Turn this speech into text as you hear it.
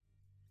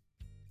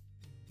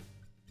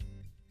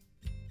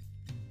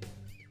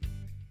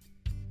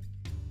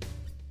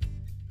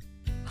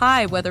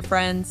Hi, weather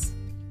friends.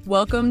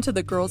 Welcome to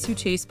the Girls Who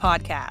Chase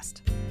podcast,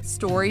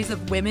 stories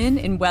of women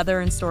in weather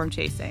and storm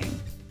chasing.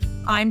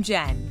 I'm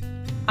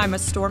Jen. I'm a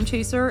storm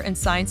chaser and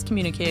science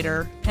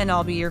communicator, and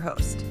I'll be your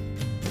host.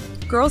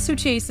 Girls Who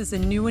Chase is a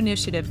new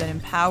initiative that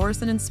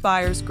empowers and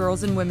inspires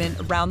girls and women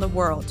around the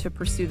world to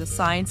pursue the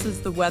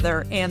sciences, the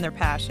weather, and their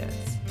passions.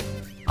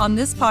 On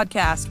this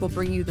podcast, we'll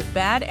bring you the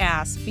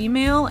badass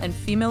female and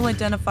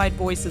female-identified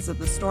voices of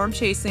the storm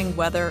chasing,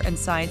 weather, and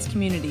science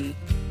community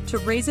to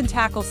raise and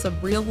tackle some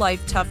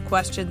real-life tough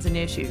questions and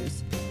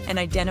issues and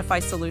identify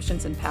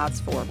solutions and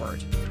paths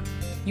forward.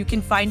 You can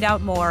find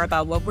out more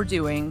about what we're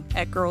doing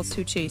at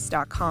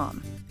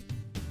girlswhochase.com.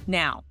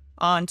 Now,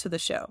 on to the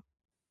show.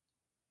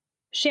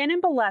 Shannon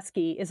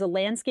Bileski is a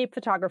landscape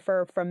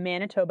photographer from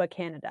Manitoba,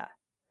 Canada.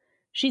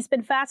 She's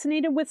been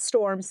fascinated with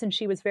storms since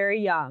she was very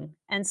young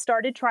and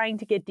started trying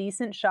to get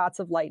decent shots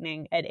of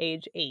lightning at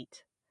age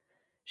 8.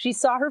 She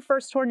saw her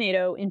first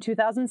tornado in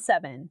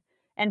 2007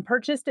 and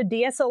purchased a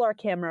DSLR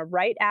camera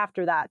right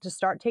after that to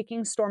start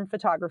taking storm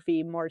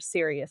photography more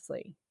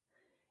seriously.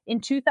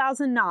 In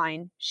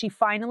 2009, she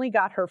finally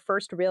got her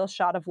first real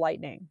shot of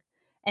lightning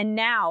and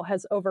now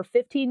has over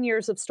 15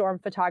 years of storm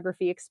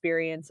photography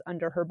experience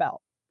under her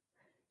belt.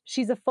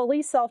 She's a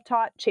fully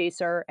self-taught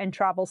chaser and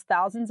travels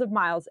thousands of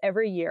miles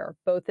every year,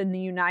 both in the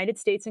United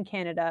States and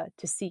Canada,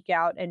 to seek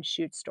out and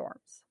shoot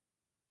storms.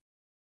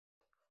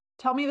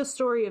 Tell me the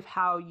story of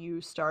how you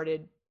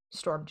started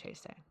storm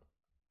chasing.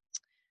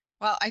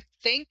 Well, I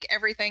think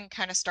everything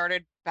kind of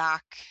started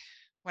back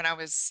when I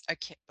was a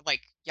kid, like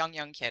young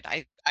kid.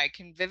 I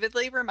can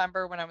vividly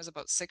remember when I was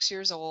about 6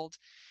 years old,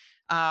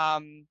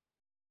 um,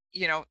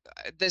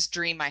 this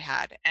dream I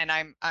had, and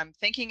I'm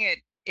thinking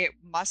it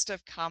must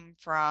have come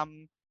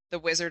from The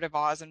Wizard of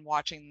Oz and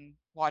watching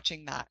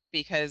that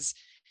because,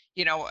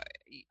 you know,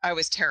 I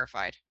was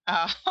terrified.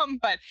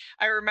 But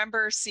I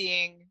remember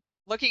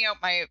looking out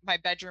my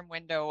bedroom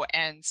window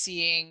and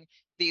seeing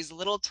these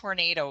little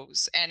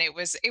tornadoes, and it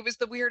was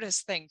the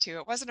weirdest thing too.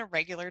 It wasn't a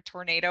regular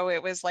tornado.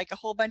 It was like a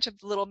whole bunch of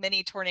little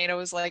mini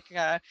tornadoes, like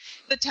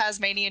the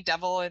Tasmanian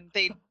devil, and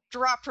they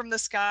drop from the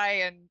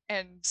sky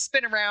and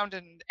spin around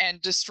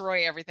and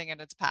destroy everything in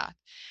its path.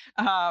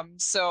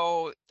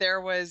 So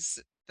there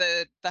was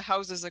the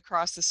houses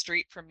across the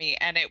street from me,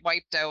 and it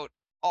wiped out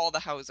all the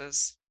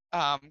houses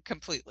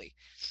completely.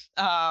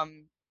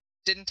 Um,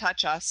 didn't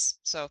touch us,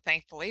 so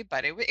thankfully,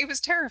 but it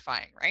was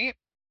terrifying, right?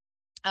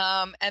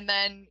 And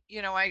then,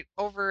 I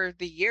over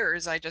the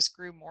years, I just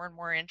grew more and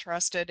more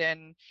interested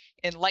in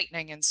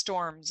lightning and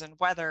storms and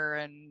weather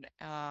and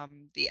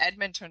the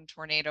Edmonton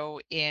tornado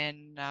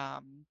in I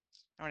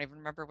don't even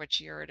remember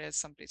which year it is.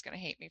 Somebody's going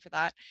to hate me for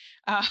that.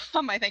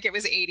 I think it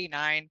was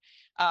 89.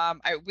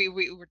 We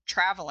were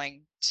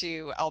traveling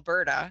to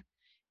Alberta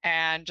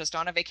and just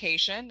on a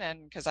vacation,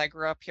 and because I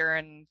grew up here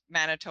in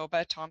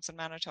Manitoba, Thompson,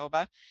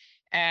 Manitoba,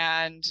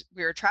 and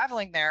we were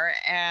traveling there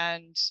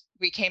and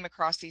we came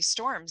across these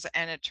storms,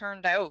 and it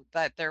turned out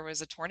that there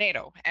was a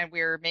tornado and we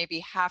were maybe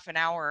half an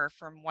hour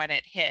from when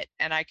it hit.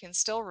 And I can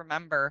still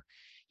remember,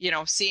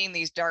 seeing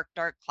these dark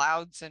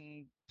clouds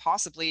and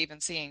possibly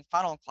even seeing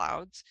funnel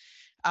clouds.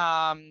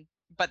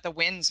 But the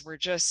winds were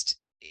just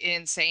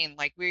insane.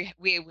 Like we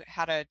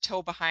had a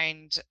tow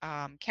behind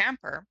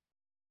camper,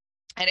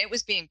 and it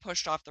was being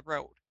pushed off the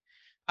road.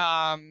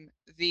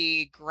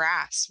 The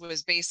grass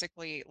was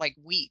basically like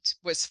wheat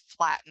was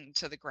flattened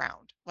to the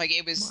ground. Like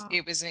it was Wow.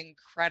 it was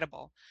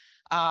incredible.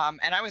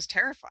 And I was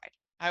terrified.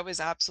 I was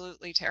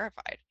absolutely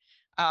terrified.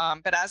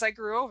 But as I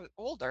grew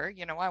older,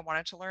 I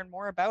wanted to learn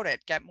more about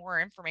it, get more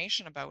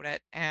information about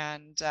it.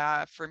 And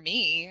for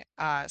me,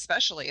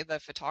 especially the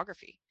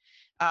photography,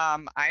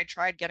 I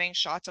tried getting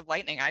shots of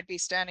lightning. I'd be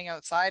standing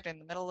outside in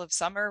the middle of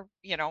summer.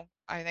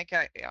 I think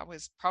I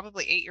was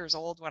probably 8 years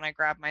old when I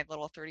grabbed my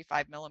little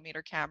 35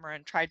 millimeter camera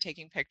and tried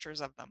taking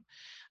pictures of them.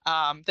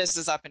 This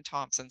is up in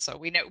Thompson, so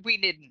we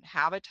didn't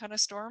have a ton of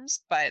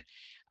storms, but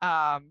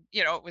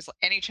it was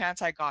any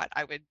chance I got,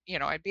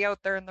 I'd be out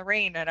there in the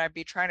rain and I'd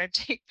be trying to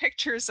take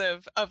pictures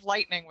of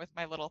lightning with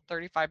my little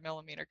 35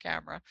 millimeter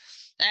camera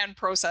and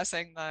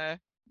processing the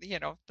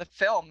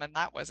film, and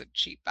that wasn't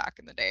cheap back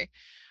in the day.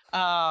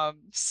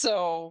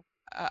 So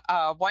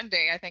one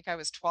day, I think I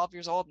was 12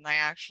 years old, and I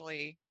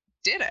actually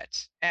did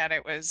it. And I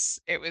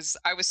was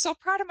so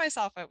proud of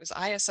myself. It was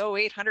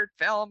ISO 800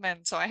 film.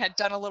 And so I had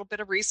done a little bit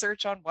of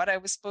research on what I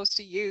was supposed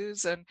to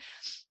use. And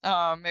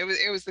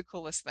it was the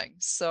coolest thing.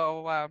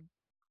 So I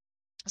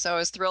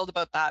was thrilled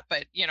about that.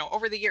 But,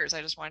 over the years,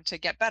 I just wanted to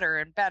get better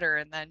and better.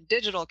 And then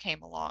digital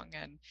came along.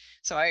 And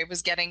so I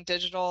was getting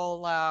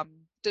digital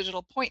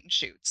point and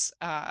shoots.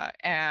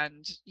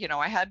 And,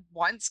 I had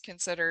once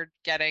considered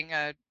getting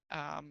an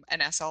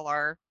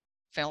SLR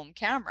film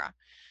camera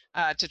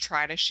to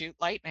try to shoot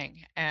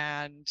lightning.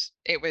 And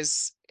it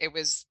was,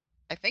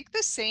 I think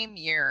the same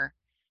year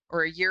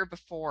or a year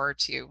before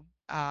too.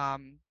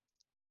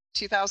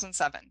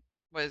 2007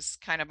 was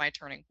kind of my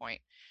turning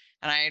point.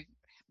 And I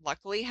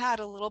luckily had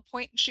a little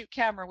point and shoot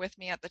camera with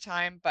me at the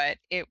time, but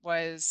it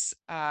was,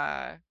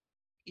 the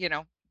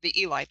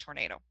Eli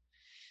tornado.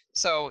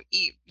 So,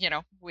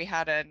 we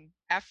had an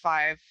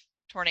F5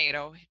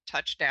 tornado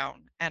touch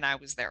down, and I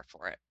was there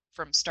for it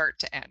from start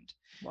to end.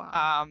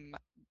 Wow. Um,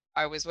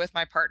 I was with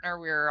my partner.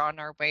 We were on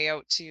our way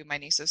out to my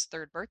niece's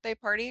third birthday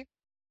party,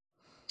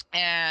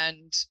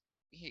 and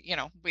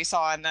we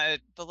saw in the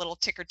little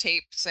ticker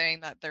tape saying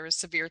that there was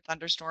severe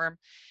thunderstorm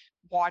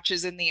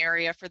watches in the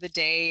area for the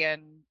day,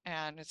 and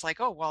it's like,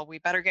 oh well, we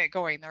better get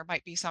going, there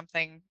might be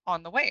something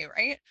on the way,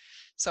 right?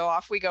 So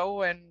off we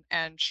go,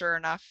 and sure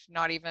enough,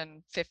 not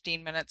even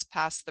 15 minutes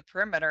past the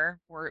perimeter,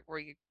 we're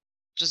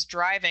just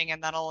driving,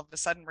 and then all of a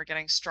sudden we're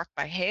getting struck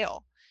by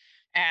hail,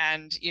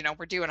 and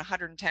we're doing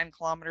 110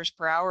 kilometers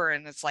per hour,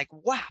 and it's like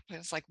whap, and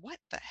it's like, what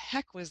the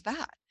heck was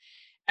that?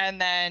 And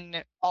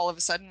then all of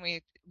a sudden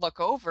we look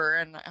over,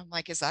 and I'm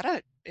like, is that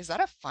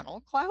a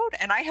funnel cloud?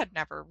 And I had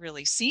never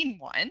really seen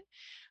one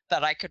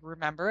that I could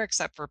remember,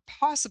 except for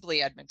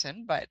possibly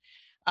Edmonton. But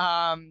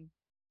um,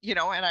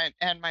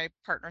 and my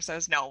partner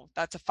says, no,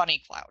 that's a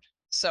funny cloud.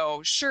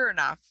 So sure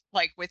enough,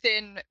 like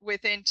within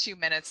 2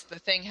 minutes, the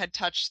thing had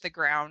touched the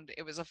ground.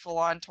 It was a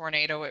full-on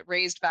tornado. It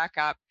raised back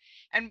up,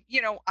 and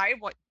I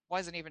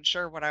wasn't even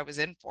sure what I was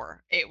in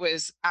for. It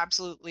was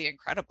absolutely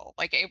incredible.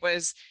 Like, it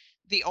was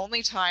the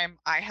only time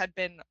I had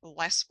been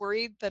less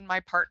worried than my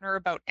partner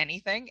about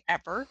anything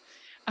ever.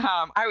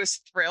 I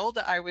was thrilled.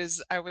 I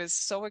was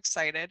so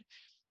excited.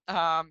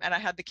 And I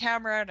had the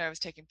camera, and I was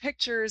taking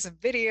pictures and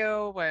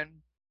video,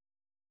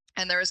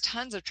 and there was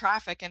tons of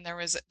traffic, and there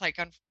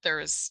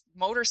was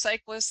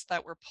motorcyclists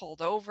that were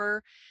pulled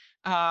over,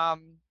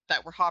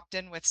 that were hopped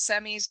in with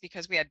semis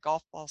because we had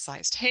golf ball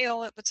sized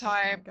hail at the Oh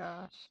my time.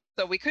 gosh.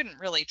 So we couldn't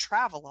really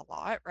travel a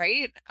lot,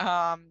 right?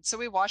 So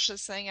we watched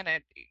this thing,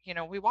 and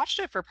we watched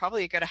it for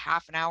probably a good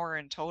half an hour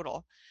in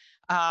total.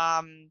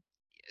 Um,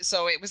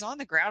 so it was on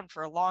the ground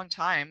for a long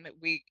time.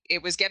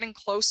 It was getting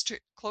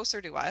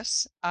closer to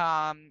us.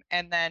 And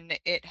then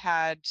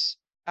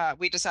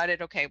we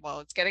decided, okay, well,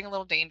 it's getting a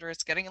little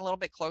dangerous, getting a little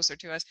bit closer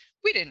to us.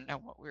 We didn't know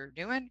what we were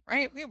doing,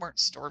 right? We weren't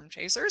storm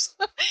chasers.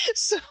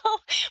 So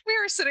we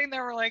were sitting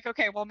there, we're like,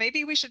 okay, well,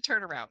 maybe we should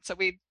turn around. So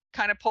we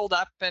kind of pulled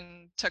up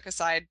and took a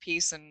side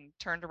piece and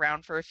turned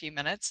around for a few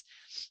minutes.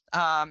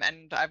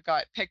 And I've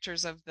got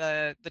pictures of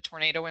the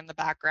tornado in the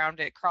background.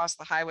 It crossed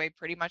the highway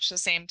pretty much the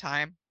same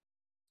time.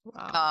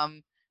 Wow.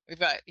 Um, we've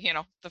got,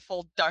 the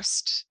full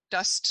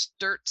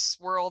dirt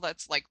swirl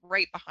that's like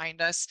right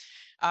behind us.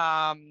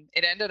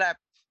 It ended up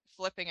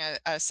flipping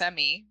a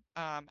semi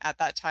at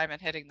that time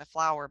and hitting the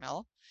flour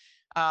mill.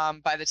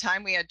 By the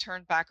time we had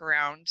turned back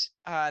around,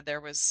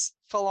 there was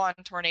full-on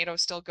tornado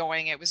still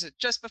going. It was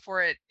just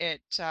before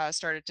it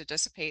started to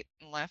dissipate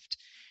and lift.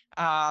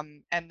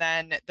 And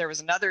then there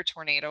was another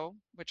tornado,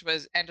 which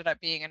ended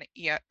up being an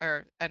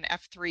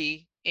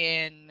F3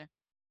 in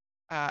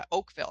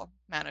Oakville,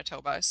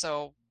 Manitoba.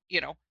 So,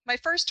 my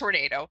first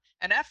tornado,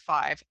 an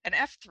F5, an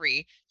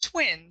F3,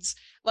 twins,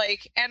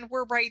 like, and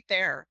we're right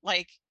there,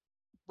 like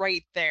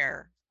right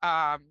there.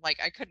 Like,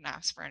 I couldn't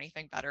ask for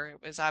anything better.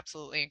 It was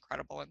absolutely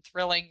incredible and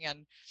thrilling.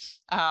 And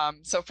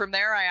so from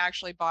there, I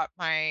actually bought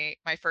my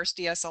first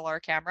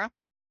DSLR camera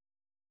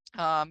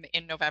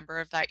in November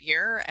of that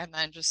year, and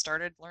then just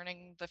started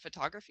learning the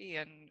photography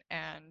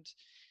and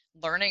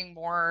learning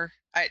more.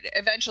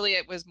 Eventually,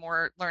 it was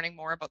more learning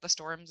more about the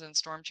storms and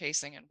storm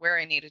chasing and where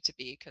I needed to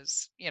be,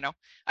 because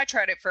I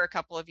tried it for a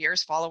couple of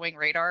years following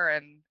radar,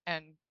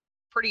 and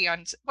pretty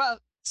well,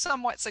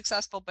 somewhat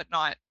successful, but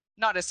not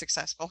as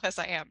successful as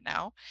I am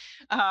now.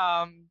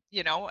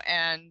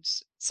 And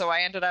so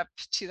I ended up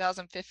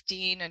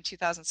 2015 and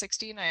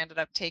 2016, I ended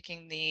up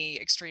taking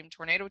the extreme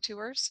tornado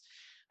tours,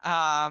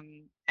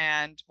 and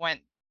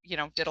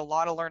did a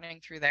lot of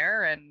learning through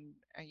there, and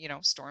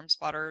storm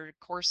spotter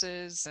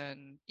courses,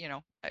 and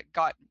I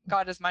got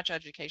as much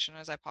education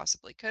as I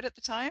possibly could at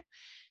the time.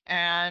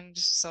 And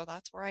so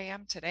that's where I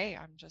am today.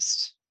 I'm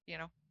just,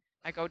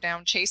 I go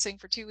down chasing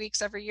for 2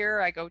 weeks every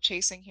year. I go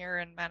chasing here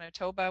in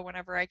Manitoba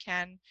whenever I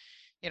can.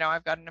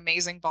 I've got an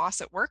amazing boss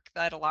at work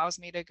that allows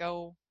me to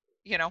go,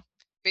 you know,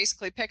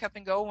 basically pick up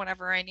and go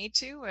whenever I need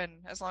to, and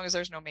as long as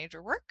there's no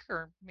major work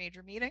or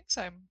major meetings,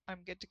 I'm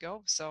good to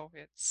go. So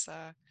it's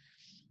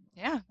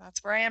yeah,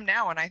 that's where I am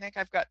now, and I think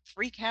I've got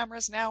 3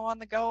 cameras now on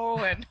the go,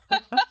 and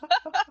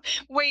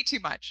way too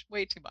much,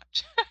 way too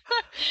much.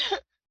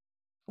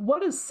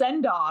 What a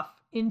send off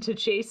into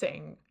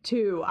chasing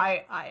too.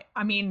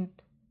 I mean,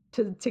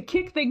 to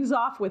kick things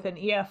off with an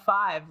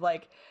EF5,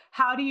 like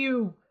how do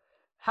you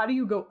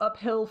go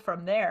uphill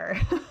from there?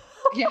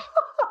 Yeah,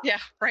 yeah,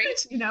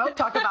 right.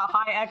 Talk about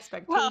high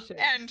Well, expectations.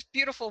 and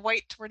beautiful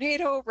white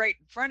tornado right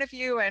in front of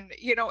you, and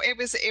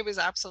it was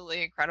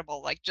absolutely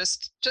incredible. Like,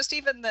 just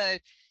even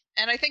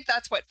and I think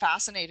that's what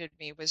fascinated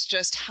me, was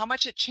just how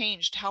much it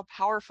changed, how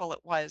powerful it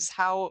was,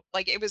 how,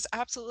 like, it was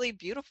absolutely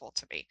beautiful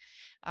to me.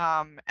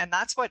 And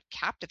that's what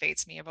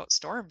captivates me about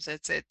storms.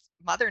 It's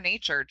Mother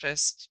Nature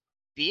just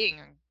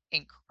being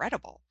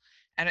incredible,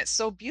 and it's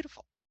so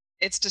beautiful.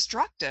 It's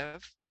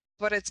destructive,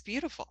 but it's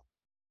beautiful.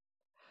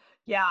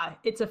 Yeah,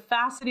 it's a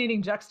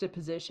fascinating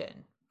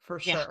juxtaposition for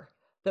Yeah, sure.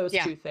 Those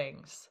yeah, two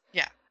things.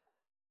 yeah.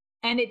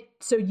 And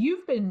so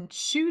you've been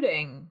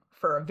shooting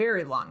for a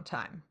very long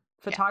time.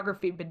 Yeah.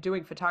 Photography, been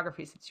doing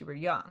photography since you were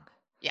young.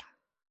 Yeah.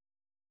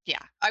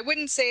 Yeah. I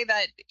wouldn't say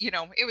that,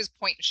 it was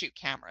point and shoot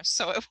cameras.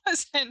 So it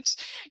wasn't,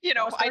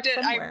 Gotta start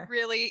I somewhere.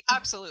 really,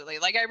 absolutely,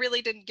 like I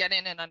really didn't get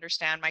in and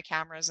understand my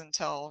cameras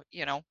until,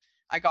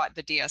 I got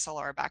the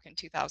DSLR back in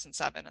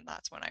 2007. And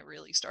that's when I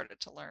really started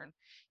to learn,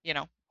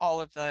 all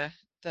of the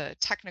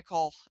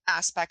technical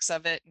aspects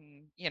of it.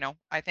 And,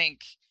 I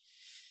think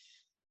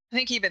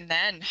even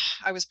then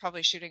I was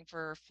probably shooting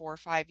for 4 or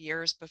 5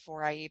 years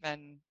before I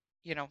even,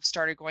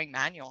 started going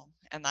manual.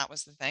 And that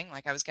was the thing.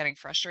 Like I was getting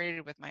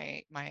frustrated with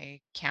my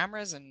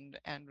cameras and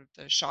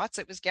the shots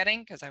it was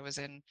getting because I was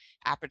in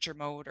aperture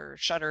mode or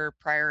shutter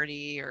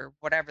priority or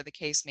whatever the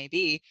case may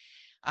be.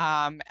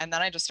 And then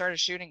I just started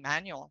shooting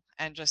manual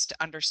and just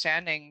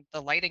understanding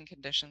the lighting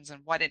conditions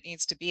and what it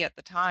needs to be at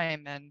the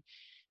time. And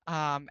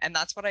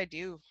that's what I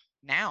do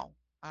now.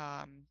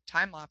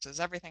 Time lapses,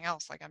 everything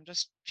else. Like I'm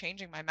just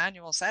changing my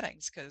manual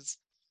settings because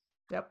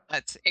Yep.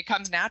 it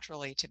comes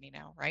naturally to me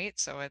now, right?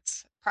 So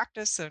it's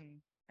practice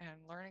and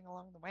learning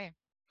along the way.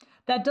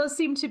 That does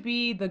seem to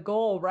be the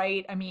goal,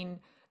 right? I mean,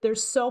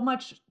 there's so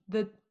much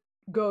that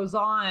goes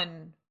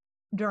on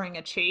during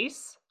a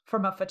chase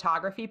from a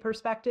photography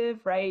perspective,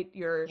 right?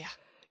 Yeah,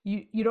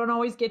 You don't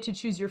always get to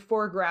choose your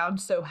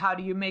foreground, so how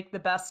do you make the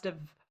best of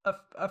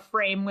a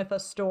frame with a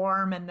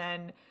storm, and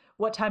then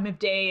what time of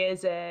day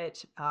is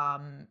it?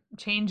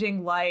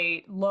 Changing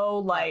light, low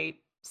yeah, light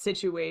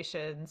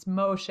situations,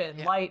 motion,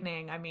 yeah,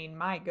 lightning. I mean,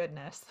 my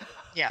goodness.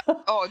 yeah.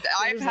 Oh,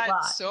 I've There's a had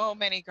lot. so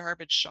many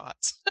garbage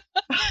shots.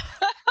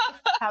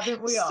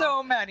 Haven't we all?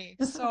 So many,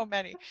 so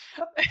many.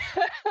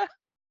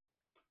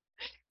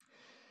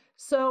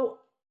 So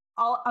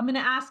I'm going to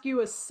ask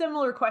you a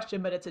similar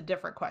question, but it's a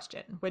different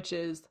question, which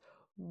is,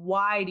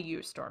 why do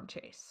you storm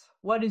chase?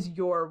 What is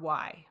your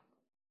why?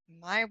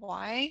 My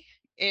why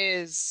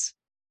is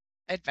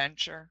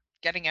adventure,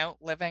 getting out,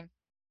 living,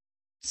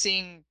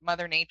 seeing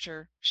Mother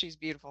Nature. She's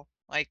beautiful.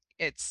 Like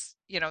it's,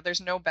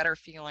 there's no better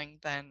feeling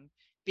than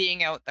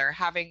being out there,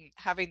 having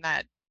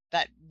that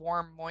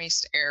warm,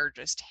 moist air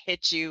just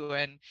hit you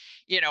and,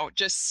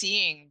 just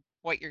seeing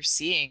what you're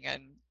seeing.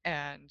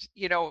 And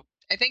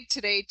I think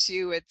today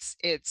too,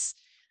 it's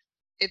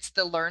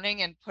the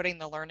learning and putting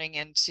the learning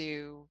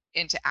into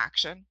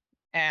action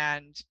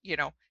and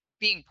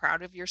being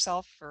proud of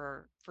yourself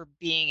for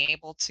being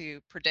able to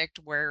predict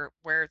where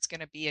it's going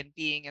to be and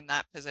being in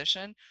that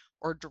position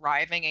or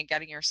driving and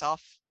getting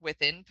yourself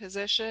within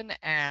position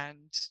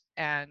and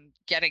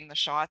getting the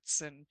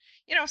shots. And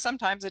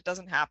sometimes it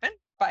doesn't happen,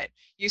 but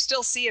you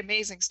still see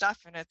amazing stuff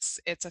and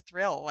it's a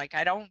thrill. Like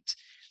I don't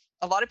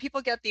A lot of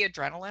people get the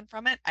adrenaline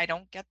from it. I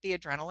don't get the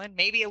adrenaline,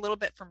 maybe a little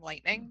bit from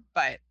lightning,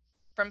 but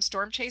from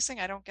storm chasing,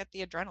 I don't get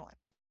the adrenaline.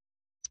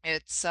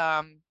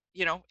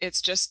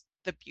 It's just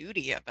the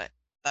beauty of it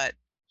that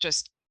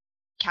just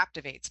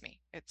captivates me.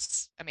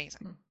 It's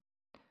amazing. Hmm.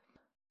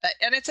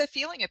 And it's a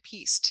feeling of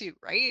peace too,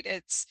 right?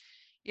 It's,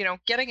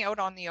 getting out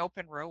on the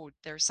open road.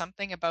 There's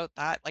something about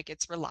that. Like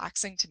it's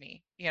relaxing to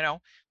me,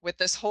 with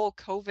this whole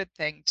COVID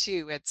thing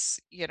too.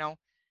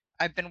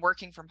 I've been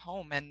working from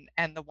home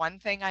and the one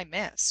thing I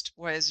missed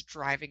was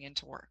driving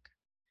into work.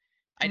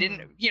 I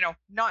didn't, Mm.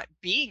 not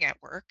being at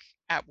work,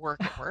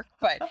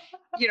 but,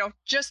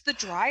 just the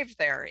drive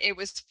there. It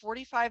was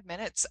 45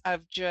 minutes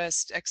of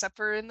just, except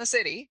for in the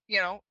city,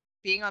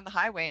 being on the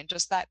highway and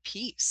just that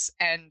peace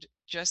and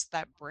just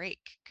that break.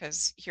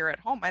 Because here at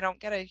home, I don't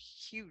get a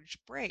huge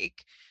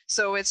break.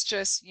 So it's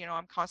just,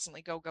 I'm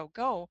constantly go, go,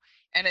 go.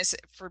 And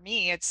for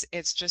me,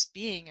 it's just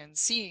being and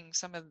seeing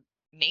some of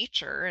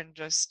nature and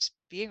just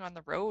being on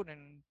the road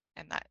and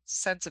that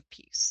sense of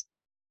peace.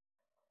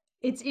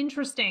 It's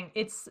interesting.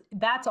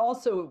 That's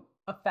also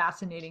a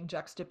fascinating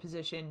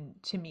juxtaposition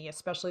to me,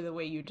 especially the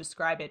way you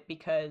describe it,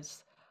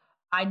 because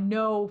I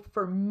know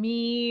for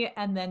me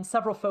and then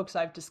several folks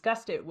I've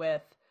discussed it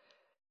with,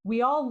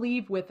 we all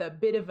leave with a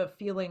bit of a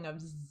feeling of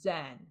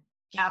zen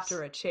Yes.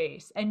 after a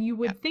chase. And you Yeah.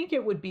 would think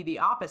it would be the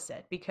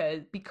opposite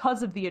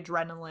because of the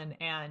adrenaline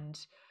and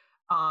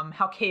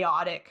how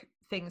chaotic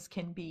things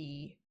can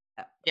be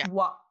Yeah.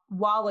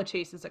 while a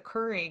chase is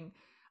occurring.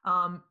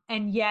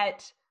 And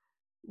yet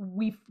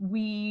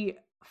we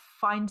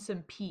find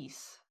some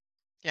peace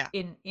Yeah.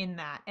 in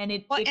that. And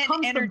it, Well, it and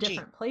comes from energy.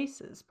 different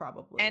places And,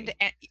 probably.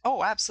 and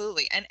oh,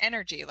 absolutely. And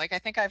energy. Like I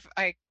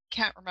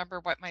can't remember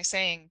what my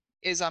saying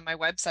is on my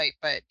website,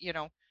 but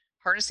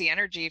harness the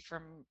energy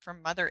from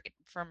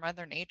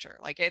mother nature.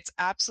 Like it's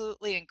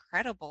absolutely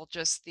incredible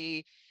just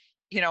the,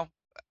 you know,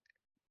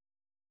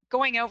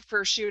 going out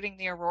for shooting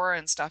the aurora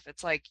and stuff.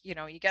 It's like, you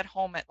get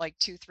home at like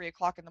 2, 3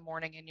 o'clock in the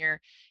morning and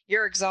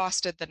you're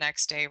exhausted the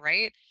next day,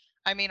 right?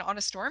 I mean, on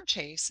a storm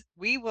chase,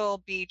 we will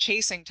be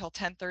chasing till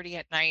 10:30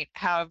 at night,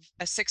 have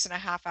a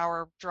 6.5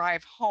 hour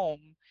drive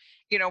home.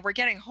 We're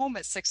getting home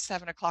at 6,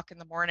 7 o'clock in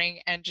the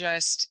morning and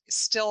just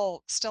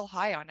still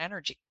high on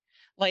energy.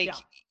 Like,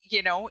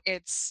 Yeah.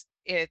 it's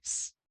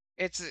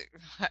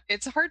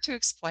it's hard to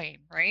explain,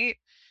 right?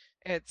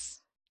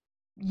 It's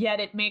Yet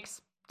it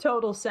makes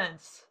total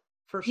sense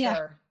for yeah,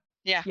 sure.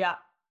 yeah, Yeah.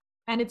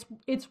 And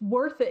it's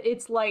worth it.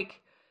 It's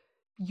like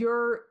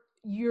you're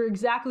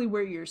exactly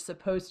where you're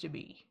supposed to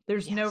be.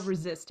 There's no Yes.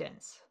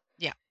 resistance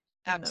Yeah,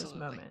 in those absolutely.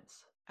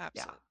 moments. Yeah.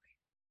 Absolutely.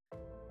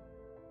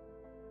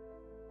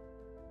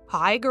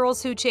 Hi,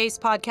 Girls Who Chase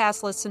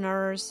podcast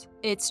listeners.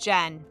 It's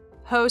Jen,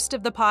 host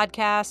of the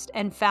podcast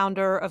and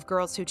founder of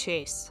Girls Who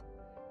Chase.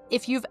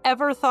 If you've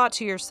ever thought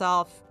to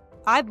yourself,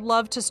 I'd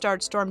love to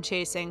start storm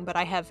chasing, but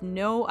I have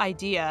no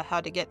idea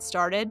how to get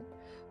started,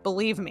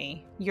 believe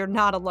me, you're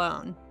not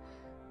alone.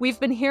 We've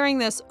been hearing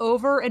this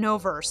over and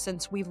over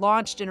since we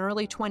launched in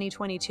early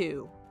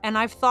 2022, and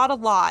I've thought a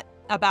lot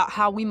about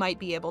how we might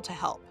be able to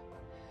help.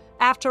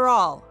 After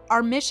all,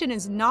 our mission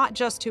is not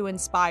just to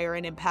inspire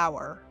and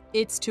empower,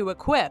 it's to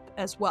equip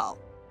as well.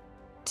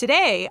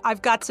 Today,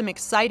 I've got some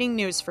exciting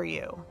news for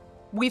you.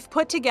 We've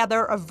put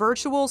together a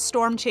virtual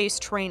storm chase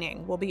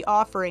training we'll be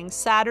offering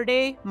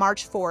Saturday,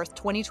 March 4th,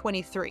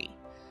 2023,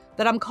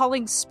 that I'm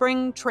calling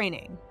Spring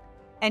Training.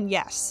 And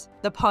yes,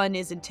 the pun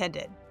is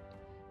intended.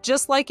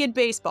 Just like in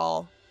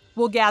baseball,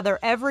 we'll gather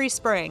every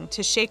spring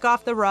to shake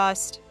off the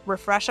rust,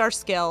 refresh our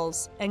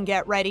skills, and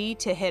get ready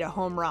to hit a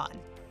home run.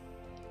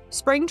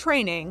 Spring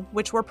Training,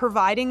 which we're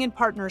providing in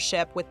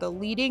partnership with the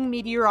leading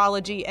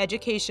meteorology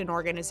education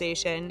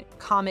organization,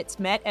 Comet's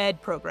Met-Ed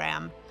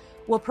program,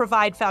 will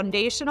provide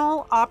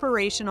foundational,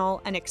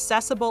 operational, and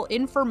accessible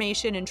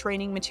information and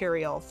training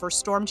material for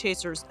storm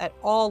chasers at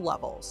all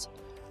levels,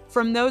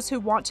 from those who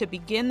want to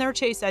begin their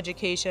chase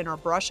education or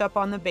brush up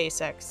on the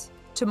basics,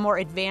 to more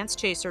advanced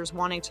chasers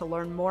wanting to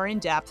learn more in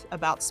depth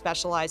about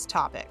specialized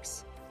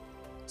topics.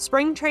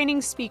 Spring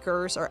Training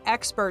speakers are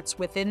experts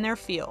within their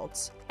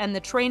fields, and the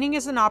training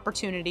is an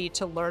opportunity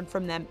to learn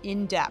from them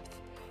in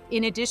depth,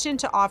 in addition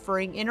to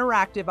offering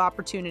interactive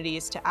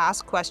opportunities to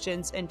ask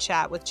questions and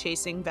chat with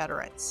chasing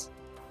veterans.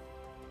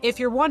 If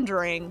you're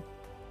wondering,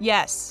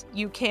 yes,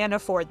 you can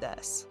afford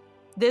this.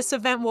 This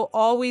event will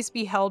always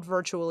be held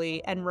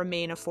virtually and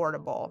remain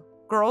affordable.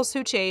 Girls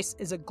Who Chase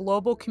is a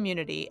global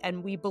community,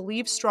 and we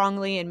believe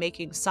strongly in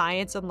making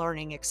science and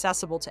learning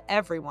accessible to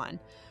everyone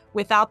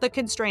without the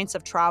constraints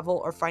of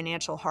travel or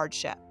financial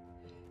hardship.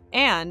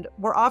 And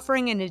we're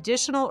offering an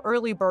additional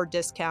early bird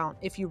discount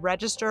if you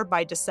register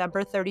by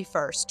December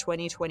 31st,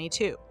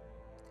 2022.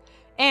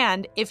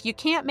 And if you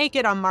can't make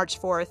it on March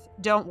 4th,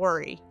 don't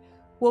worry.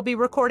 We'll be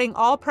recording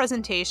all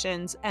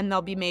presentations and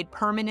they'll be made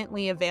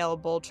permanently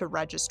available to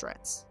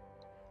registrants.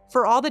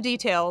 For all the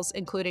details,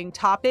 including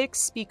topics,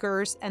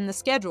 speakers, and the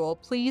schedule,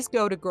 please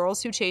go to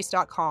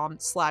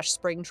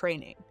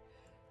girlswhochase.com/springtraining.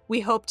 We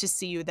hope to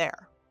see you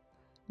there.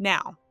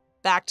 Now,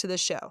 back to the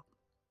show.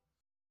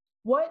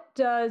 What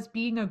does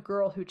being a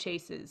girl who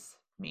chases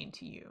mean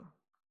to you?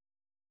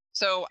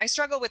 So I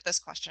struggle with this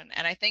question,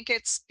 and I think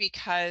it's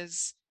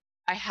because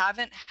I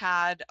haven't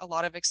had a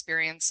lot of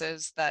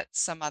experiences that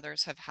some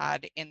others have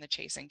had in the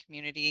chasing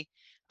community,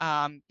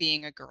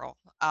 being a girl.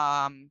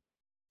 I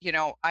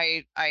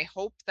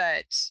hope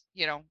that,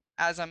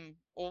 as I'm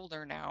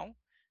older now,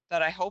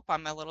 that I hope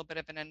I'm a little bit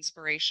of an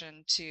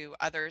inspiration to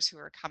others who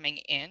are coming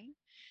in.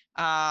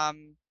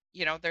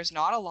 There's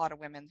not a lot of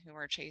women who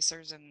are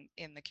chasers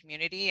in the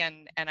community,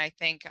 and I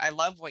think I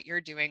love what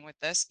you're doing with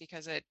this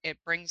because it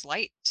brings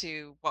light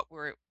to what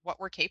we're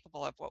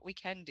capable of, what we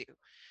can do.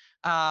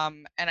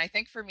 And I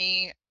think for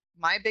me,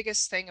 my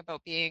biggest thing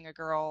about being a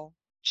girl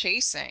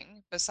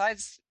chasing,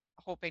 besides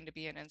hoping to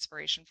be an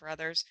inspiration for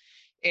others,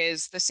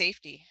 is the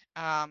safety,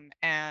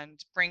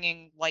 and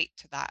bringing light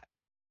to that.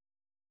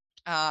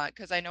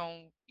 Because I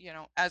know,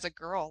 as a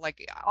girl,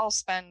 like I'll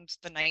spend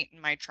the night in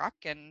my truck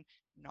and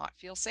not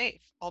feel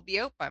safe. I'll be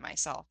out by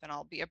myself and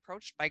I'll be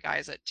approached by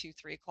guys at 2,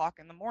 3 o'clock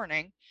in the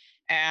morning.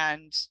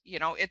 And,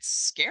 it's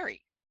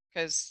scary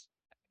because,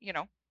 you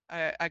know,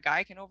 a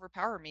guy can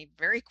overpower me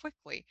very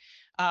quickly.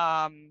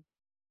 Um,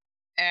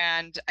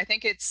 and I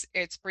think it's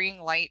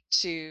bringing light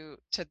to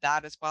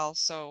that as well.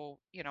 So,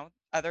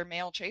 other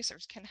male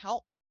chasers can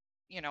help,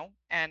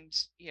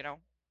 and, Yeah.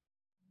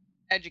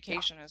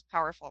 education is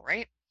powerful,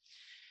 right?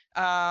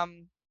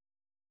 Um,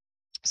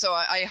 so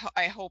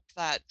I hope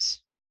that,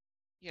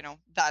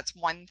 that's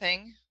one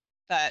thing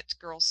that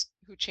Girls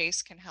Who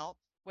Chase can help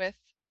with,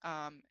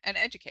 and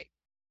educate.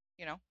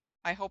 you know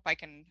I hope I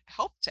can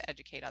help to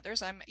educate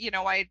others. I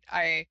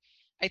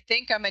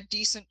think I'm a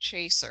decent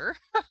chaser.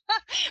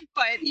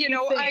 But You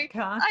think,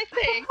 huh? I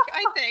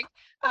think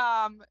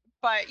um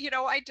but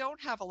I don't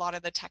have a lot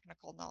of the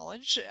technical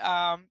knowledge.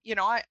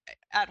 I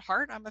at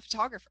heart I'm a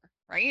photographer,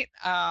 right?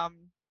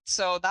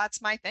 So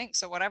that's my thing.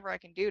 So whatever I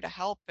can do to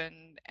help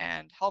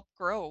and help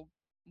grow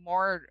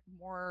more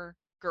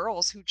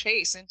girls who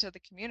chase into the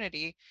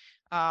community,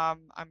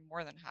 I'm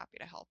more than happy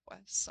to help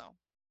with. So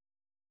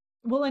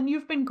Well, and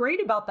you've been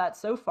great about that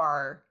so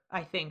far,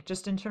 I think,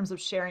 just in terms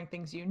of sharing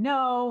things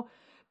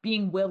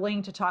being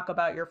willing to talk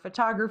about your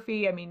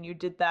photography. I mean, you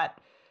did that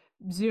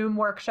Zoom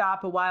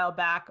workshop a while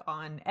back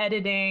on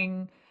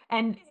editing.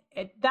 And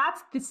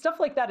that's the stuff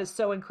like that is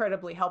so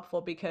incredibly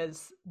helpful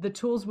because the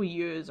tools we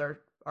use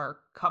are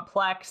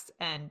complex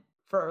and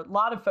for a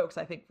lot of folks,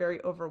 I think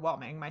very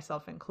overwhelming,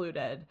 myself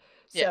included.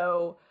 yeah.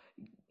 So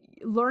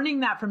learning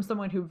that from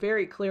someone who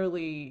very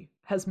clearly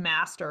has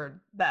mastered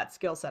that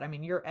skill set. I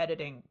mean, your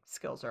editing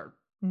skills are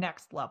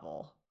next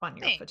level on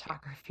your Thank you.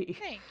 photography.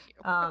 Thank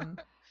you. Um,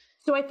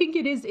 so I think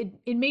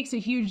it makes a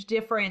huge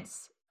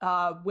difference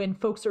when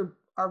folks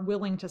are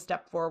willing to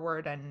step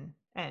forward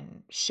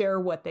and share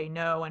what they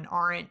know and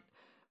aren't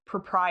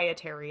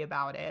proprietary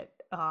about it.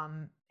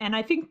 And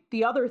I think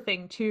the other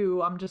thing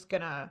too,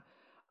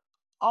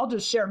 I'll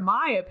just share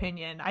my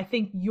opinion. I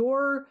think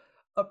your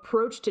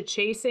approach to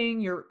chasing,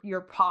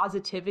 your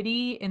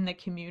positivity in the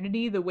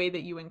community, the way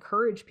that you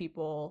encourage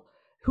people,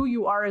 who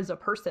you are as a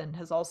person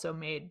has also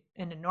made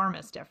an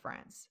enormous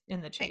difference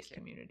in the chase Thank you.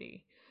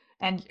 community.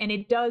 Thank you. And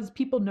it does,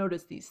 people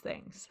notice these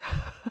things.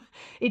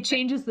 It Eh,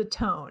 changes the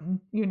tone,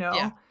 you Yeah.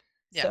 know?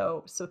 Yeah.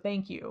 So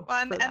thank you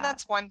Well, for and that.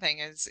 that's one thing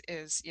is,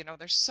 there's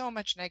so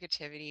much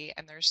negativity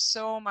and there's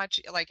so much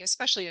like,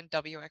 especially in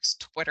WX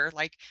Twitter,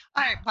 like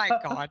my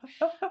God.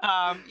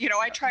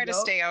 I try to Yep.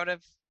 stay out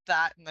of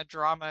that and the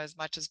drama as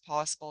much as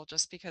possible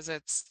just because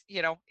it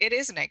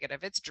is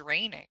negative. It's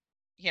draining.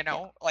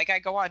 Yeah. Like I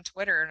go on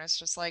Twitter and it's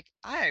just like,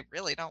 I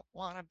really don't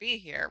want to be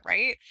here,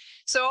 right?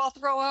 So I'll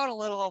throw out a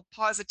little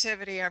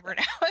positivity every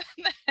now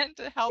and then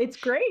to help It's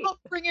great. help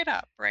bring it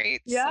up,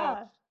 right? So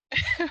Yeah.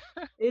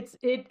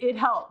 It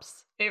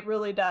helps. It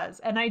really does.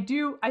 And I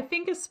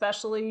think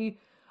especially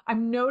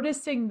I'm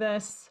noticing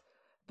this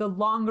the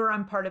longer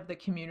I'm part of the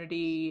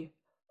community,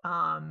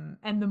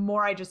 and the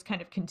more I just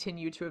kind of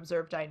continue to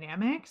observe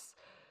dynamics.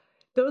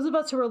 Those of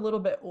us who are a little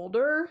bit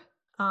older,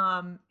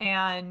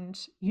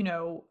 and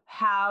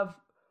have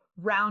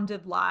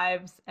rounded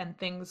lives and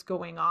things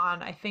going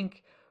on, I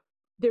think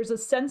there's a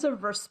sense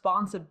of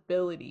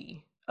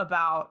responsibility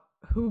about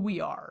who we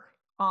are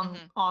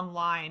mhm,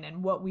 online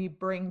and what we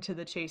bring to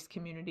the chase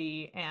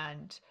community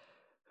and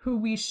who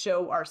we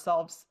show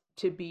ourselves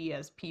to be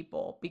as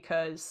people,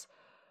 because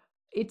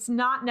it's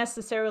not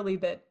necessarily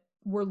that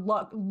we're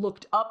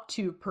looked up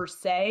to per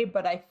se,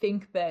 but I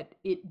think that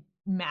it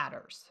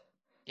matters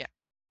yeah,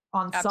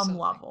 on some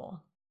absolutely. level.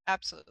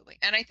 Absolutely.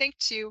 And I think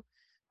too,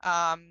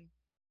 um,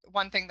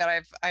 one thing that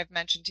I've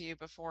mentioned to you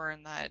before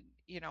and that,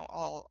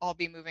 I'll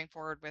be moving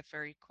forward with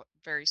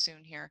very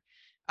soon here,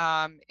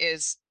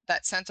 is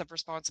that sense of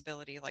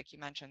responsibility, like you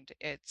mentioned.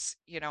 It's,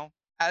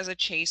 as a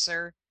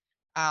chaser,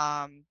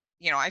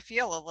 I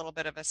feel a little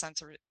bit of a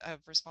sense of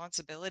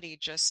responsibility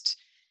just,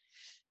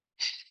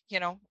 you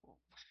know,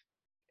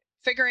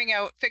 figuring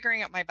out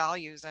my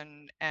values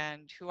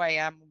and who I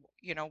am,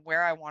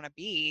 where I want to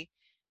be.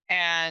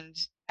 And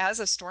as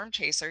a storm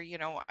chaser,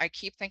 I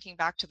keep thinking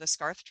back to the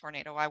Scarth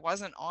tornado. I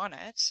wasn't on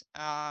it.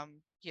 I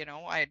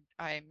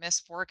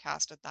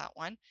misforecasted that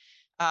one.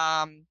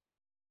 Um,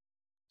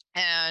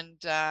 and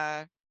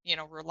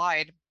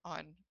relied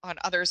on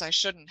others I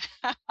shouldn't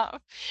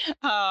have.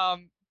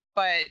 Um,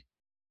 but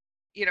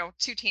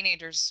two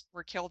teenagers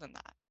were killed in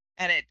that.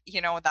 And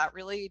that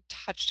really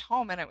touched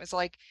home. And it was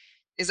like,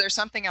 is there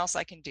something else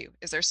I can do?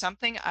 Is there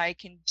something I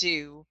can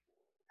do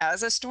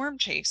as a storm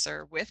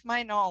chaser with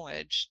my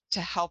knowledge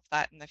to help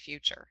that in the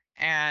future?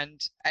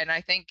 And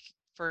I think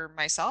for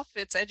myself,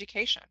 it's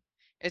education.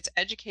 It's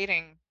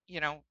educating,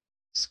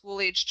 school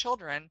age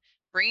children,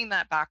 bringing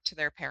that back to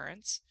their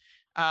parents,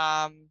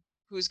 um,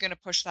 who's going to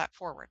push that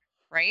forward,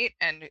 right?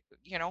 And,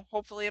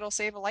 hopefully it'll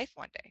save a life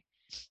one day.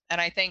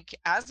 And I think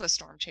as a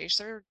storm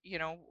chaser,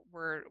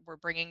 we're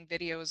bringing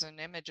videos and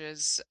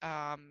images,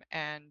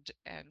 and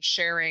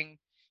sharing,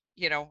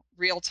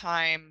 real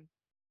time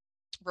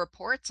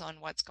reports on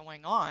what's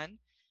going on,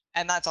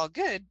 and that's all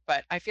good.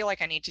 But I feel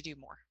like I need to do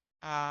more.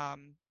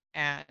 Um,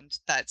 and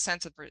that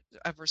sense of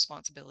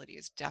responsibility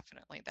is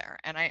definitely there.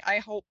 And I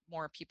hope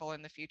more people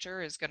in the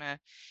future is gonna,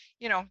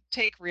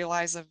 take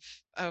realize of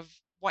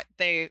what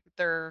they're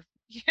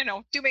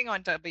doing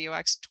on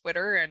WX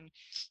Twitter and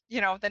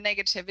the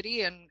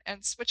negativity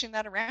and switching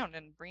that around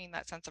and bringing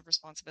that sense of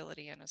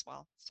responsibility in as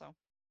well. So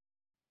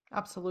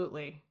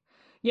Absolutely.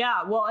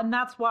 Yeah, well, and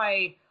that's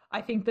why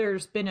I think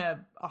there's been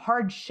a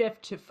hard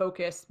shift to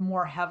focus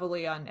more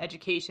heavily on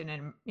education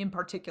and, in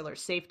particular,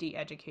 safety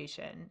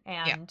education.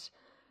 yeah, And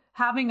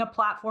having a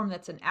platform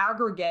that's an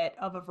aggregate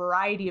of a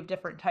variety of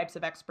different types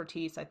of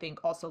expertise, I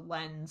think also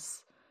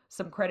lends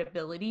some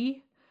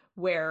credibility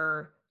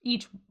where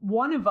each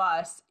one of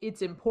us,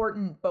 it's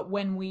important, but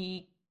when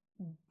we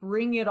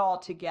bring it all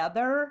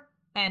together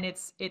and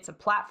it's a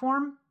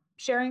platform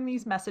sharing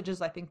these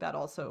messages, I think that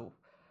also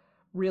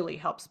really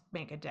helps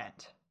make a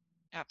dent.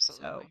 So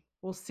absolutely,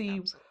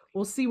 absolutely.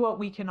 we'll see what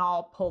we can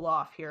all pull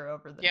off here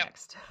over the Yep,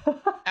 next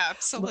little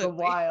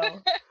absolutely.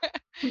 while.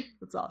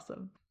 That's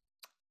awesome.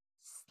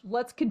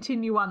 Let's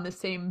continue on the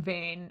same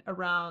vein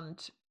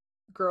around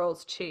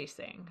girls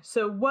chasing.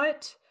 So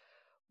what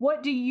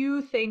do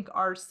you think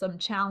are some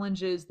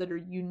challenges that are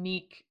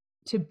unique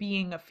to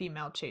being a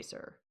female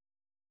chaser,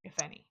 if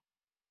any?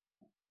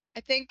 I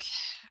think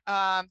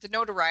the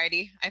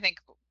notoriety, I think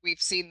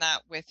we've seen that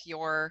with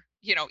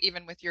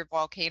even with your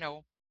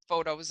volcano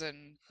photos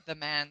and the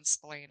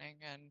mansplaining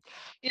and,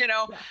 you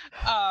know,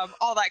 Yeah.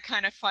 all that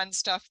kind of fun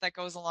stuff that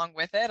goes along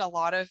with it.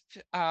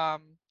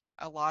 Um,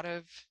 a lot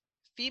of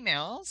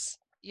females.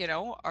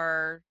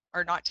 are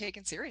not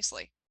taken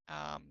seriously.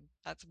 Um,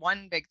 that's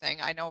one big thing.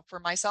 I know for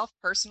myself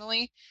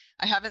personally,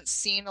 I haven't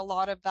seen a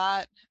lot of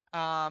that.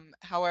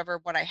 However,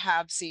 what I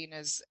have seen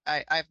is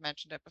I've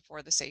mentioned it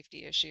before, the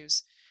safety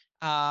issues.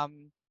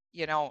 Um,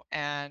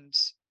 and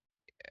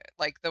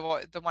like the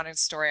one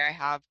story I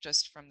have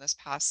just from this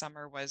past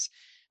summer was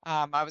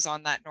I was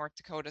on that North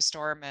Dakota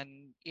storm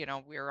and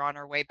we were on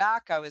our way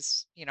back. I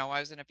was in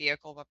a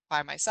vehicle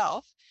by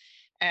myself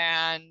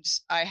and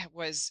I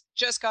was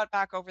just got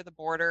back over the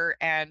border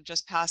and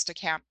just passed a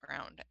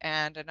campground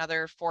and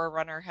another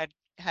forerunner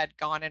had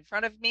gone in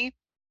front of me.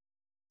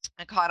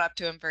 I caught up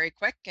to him very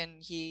quick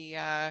and he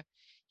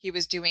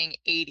was doing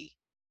 80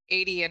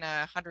 in a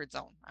 100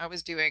 zone. I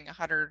was doing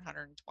 100,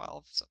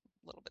 112, so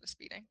a little bit of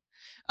speeding.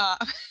 Uh,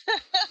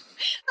 It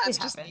that's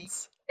just me.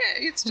 happens.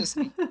 Yeah, it's just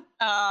me.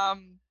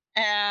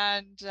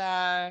 And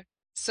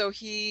so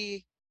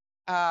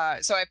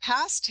so I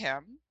passed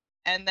him,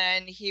 and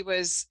then he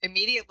was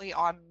immediately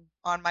on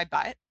my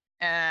butt.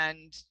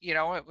 And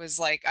it was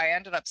like I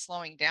ended up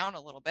slowing down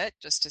a little bit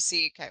just to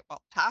see, okay,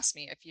 well, pass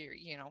me if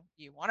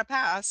you want to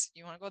pass,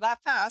 you want to go that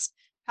fast,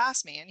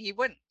 pass me, and he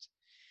wouldn't.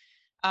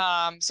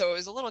 So it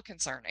was a little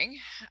concerning.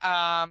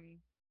 Um,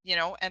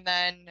 and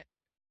then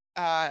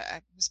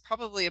it was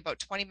probably about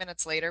 20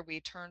 minutes later, we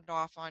turned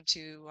off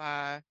onto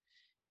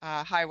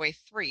Highway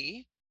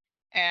 3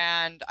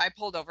 and I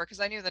pulled over because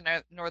I knew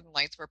the Northern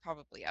Lights were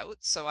probably out.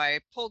 So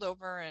I pulled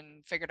over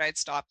and figured I'd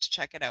stop to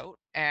check it out.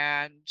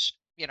 And,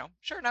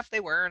 sure enough, they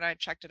were. And I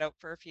checked it out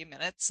for a few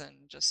minutes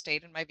and just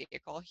stayed in my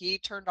vehicle. He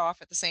turned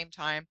off at the same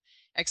time,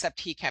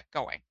 except he kept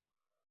going.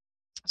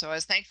 So I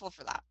was thankful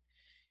for that.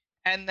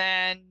 And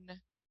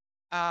then,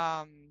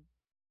 um,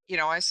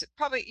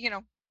 probably,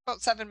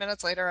 about 7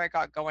 minutes later, I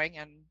got going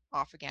and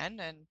off again.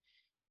 And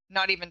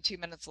not even 2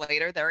 minutes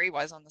later, there he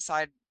was on the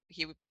side.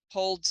 He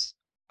pulled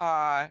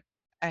uh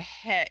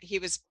ahead. He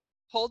was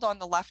pulled on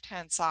the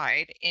left-hand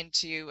side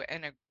into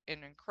an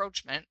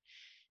encroachment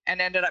and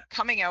ended up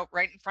coming out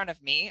right in front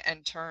of me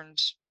and turned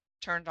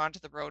onto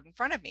the road in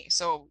front of me.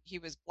 So he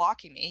was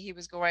blocking me. He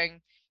was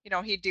going,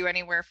 he'd do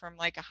anywhere from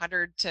like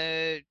 100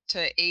 to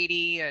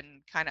 80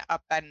 and kind of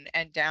up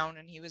and down.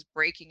 And he was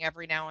braking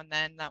every now and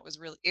then.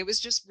 It was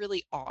just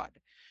really odd.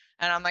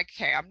 And I'm like,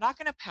 okay, I'm not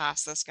going to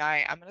pass this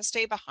guy. I'm going to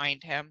stay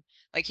behind him.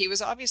 Like he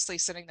was obviously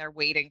sitting there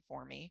waiting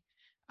for me.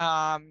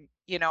 And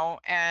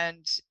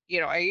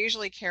I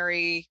usually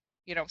carry,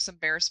 some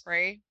bear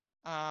spray.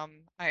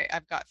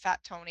 I've got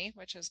Fat Tony,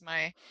 which is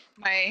my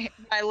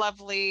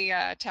lovely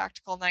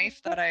tactical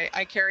knife that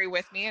I carry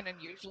with me and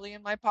usually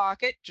in my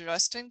pocket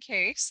just in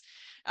case.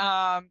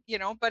 But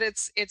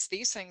it's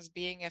these things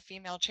being a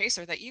female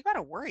chaser that you got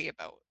to worry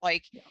about.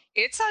 Like Yeah.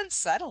 it's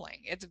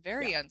unsettling. It's Yeah.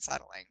 very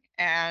unsettling.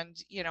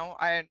 And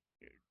I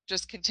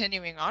just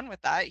continuing on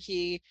with that,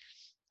 he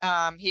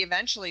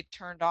eventually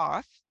turned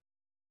off.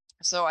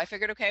 So I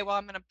figured, okay, well,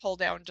 I'm going to pull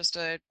down just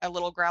a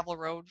little gravel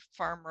road,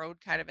 farm road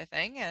kind of a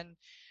thing, and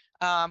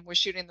was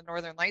shooting the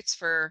Northern Lights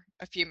for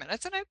a few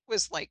minutes, and it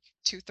was like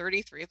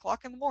 2:30, 3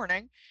 o'clock in the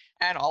morning,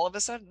 and all of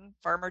a sudden,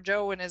 Farmer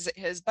Joe and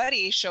his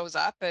buddy shows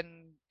up,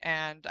 and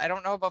I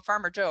don't know about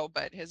Farmer Joe,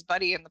 but his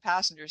buddy in the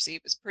passenger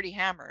seat was pretty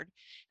hammered,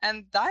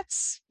 and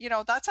that's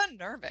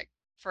unnerving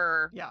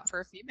for Yeah. for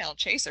a female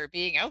chaser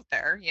being out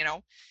there.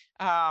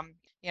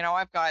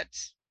 I've got,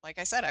 like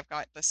I said, I've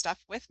got the stuff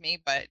with me,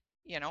 but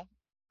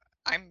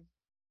I'm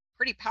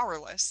pretty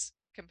powerless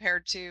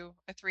compared to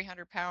a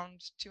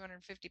 300-pound,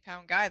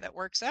 250-pound guy that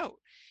works out.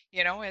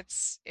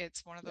 It's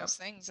one of Yep. those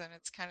things and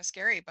it's kind of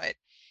scary, but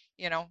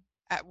you know,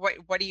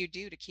 what do you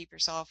do to keep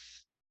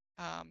yourself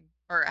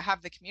or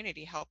have the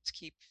community help to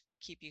keep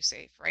you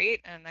safe, right?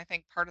 And I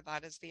think part of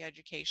that is the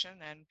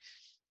education and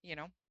you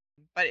know,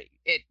 but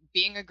it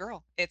being a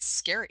girl, it's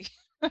scary.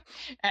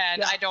 And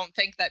Yeah. I don't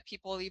think that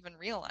people even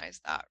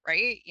realize that,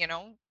 right?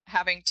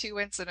 Having two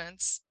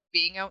incidents,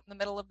 being out in the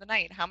middle of the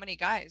night. How many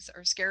guys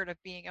are scared of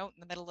being out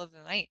in the middle of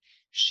the night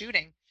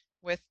shooting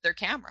with their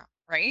camera,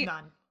 right?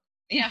 None.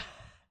 Yeah.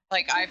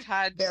 Like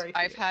Very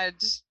I've few.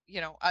 had,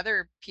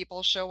 other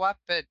people show up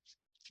at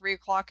 3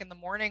 o'clock in the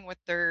morning with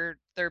their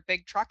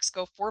big trucks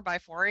go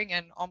 4x4ing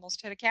and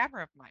almost hit a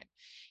camera of mine.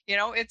 You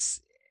know,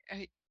 it's uh,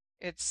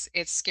 it's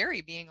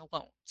scary being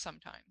alone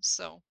sometimes.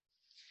 So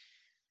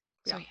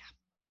Yeah. yeah.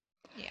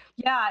 Yeah.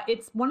 Yeah,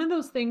 it's one of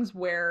those things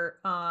where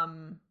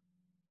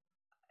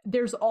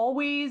there's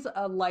always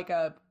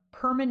a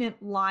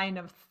permanent line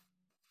of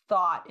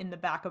thought in the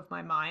back of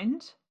my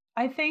mind,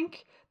 I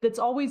think, that's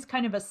always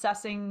kind of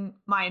assessing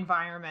my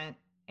environment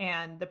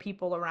and the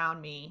people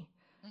around me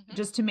Hmm.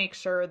 just to make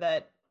sure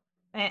that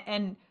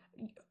and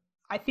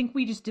I think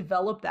we just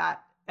develop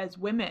that as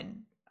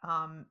women,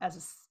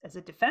 as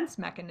a defense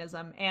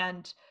mechanism.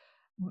 And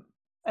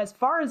as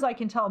far as I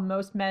can tell,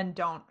 most men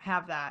don't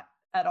have that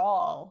at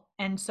all.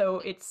 And so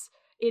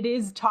it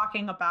is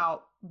talking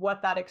about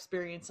what that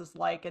experience is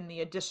like and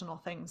the additional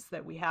things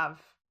that we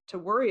have to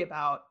worry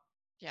about,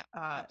 Yeah,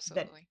 that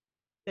absolutely.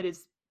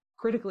 is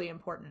critically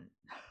important.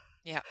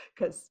 Yeah.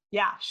 Because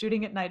yeah,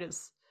 shooting at night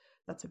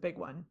that's a big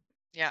one.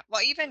 Yeah.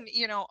 Well, even,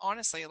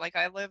 honestly, like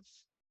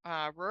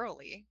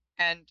rurally,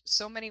 and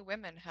so many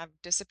women have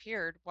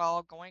disappeared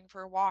while going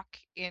for a walk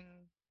in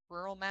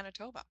rural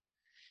Manitoba.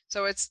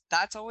 So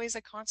that's always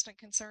a constant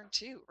concern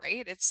too,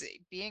 right? It's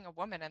being a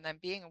woman and then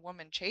being a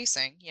woman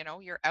chasing,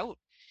 you're out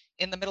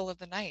in the middle of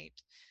the night,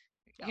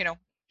 Yeah. you know,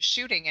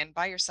 shooting and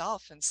by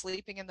yourself and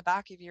sleeping in the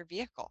back of your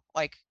vehicle.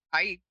 Like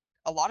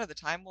a lot of the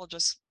time will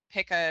just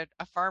pick a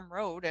farm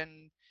road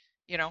and,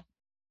 you know,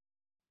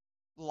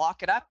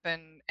 lock it up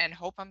and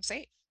hope I'm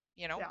safe,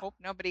 Yeah. hope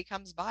nobody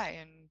comes by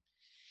and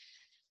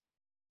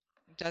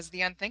does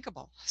the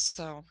unthinkable.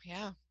 So,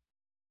 yeah.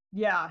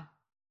 Yeah.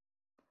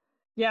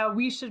 Yeah,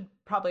 we should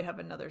probably have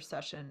another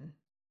session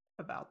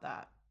about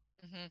that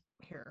Hmm.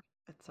 here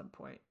at some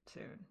point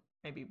soon.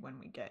 Maybe when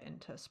we get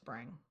into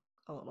spring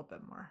a little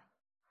bit more.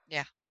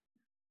 Yeah.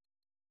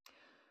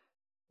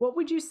 What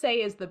would you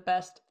say is the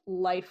best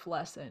life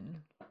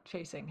lesson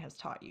chasing has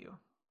taught you?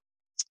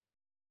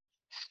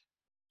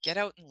 Get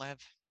out and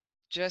live.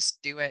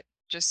 Just do it.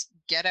 Just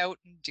get out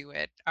and do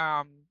it.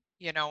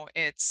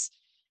 It's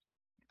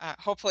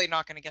hopefully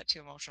not going to get too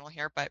emotional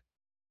here, but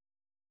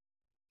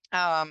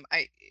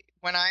I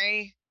when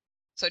I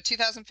so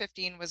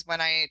 2015 was when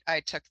I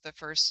took the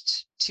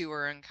first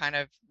tour and kind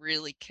of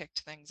really kicked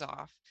things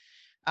off.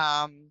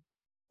 Um,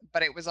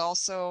 but it was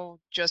also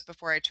just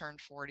before I turned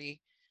 40.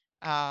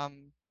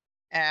 Um,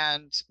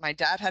 and my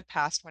dad had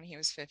passed when he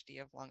was 50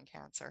 of lung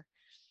cancer.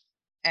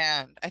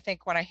 And I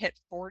think when I hit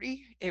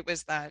 40, it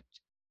was that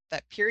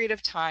period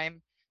of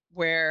time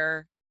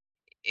where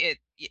it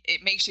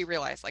makes you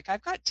realize like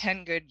I've got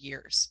 10 good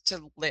years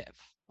to live.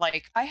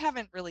 Like I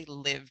haven't really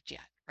lived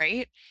yet,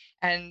 right?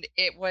 And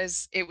it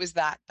was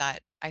that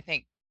I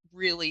think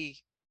really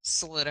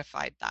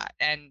solidified that.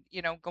 And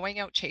going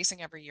out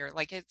chasing every year,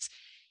 like it's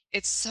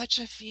such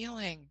a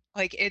feeling.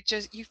 Like it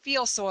just you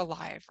feel so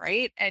alive,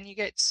 right? And you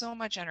get so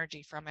much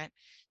energy from it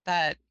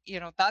that,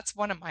 that's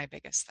one of my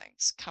biggest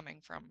things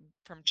coming from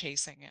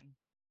chasing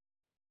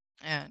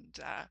and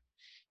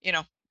you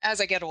know,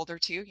 as I get older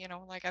too,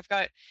 like I've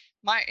got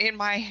in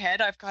my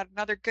head, I've got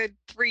another good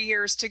 3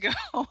 years to go.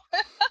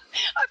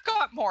 I've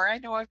got more. I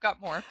know I've got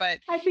more, but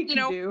I think you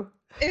you know, do.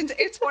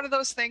 it's one of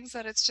those things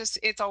that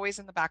it's always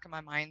in the back of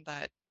my mind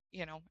that,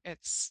 it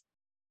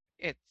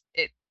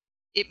it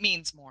it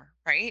means more,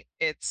 right?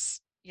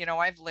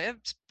 I've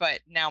lived, but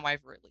now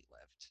I've really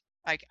lived.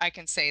 I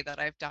can say that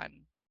I've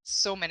done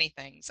so many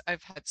things.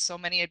 I've had so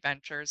many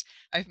adventures.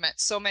 I've met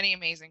so many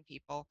amazing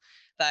people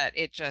that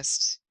it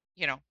just,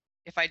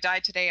 if I die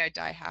today, I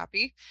die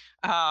happy.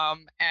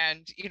 And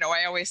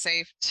I always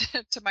say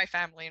to my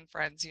family and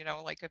friends,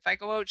 like if I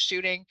go out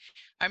shooting,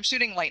 I'm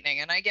shooting lightning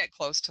and I get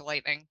close to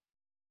lightning.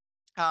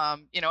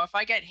 If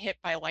I get hit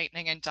by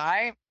lightning and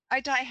die, I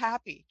die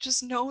happy.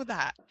 Just know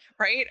that,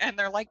 right? And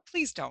they're like,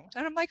 please don't.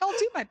 And I'm like, I'll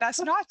do my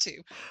best not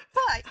to.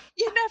 But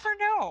you never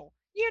know.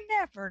 You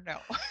never know.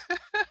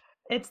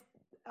 It's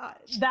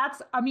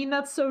I mean,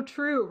 that's so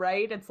true,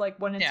 right? It's like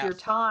when it's your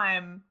Yes.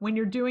 time, when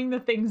you're doing the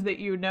things that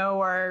you know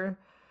are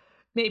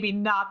maybe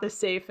not the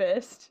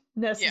safest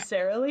Yeah.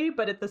 necessarily,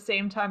 but at the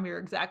same time you're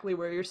exactly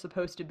where you're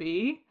supposed to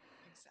be,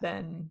 Exactly.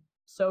 then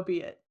so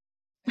be it.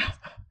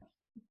 Exactly.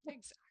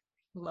 Exactly.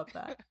 Love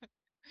that.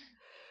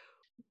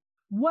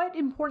 What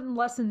important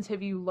lessons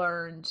have you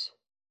learned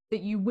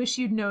that you wish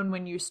you'd known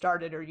when you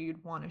started or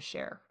you'd want to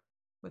share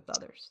with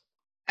others?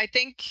 I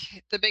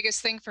think the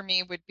biggest thing for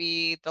me would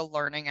be the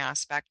learning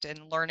aspect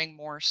and learning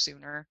more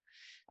sooner.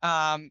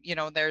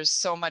 There's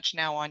so much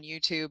now on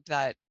YouTube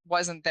that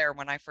wasn't there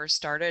when I first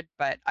started,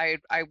 but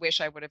I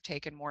wish I would have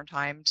taken more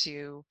time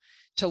to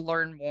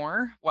learn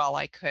more while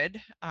I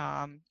could.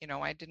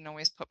 I didn't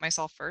always put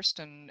myself first,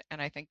 and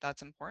I think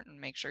that's important.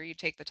 Make sure you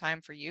take the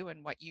time for you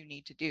and what you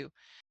need to do.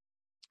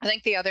 I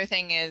think the other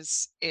thing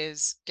is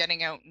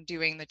getting out and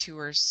doing the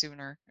tours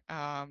sooner.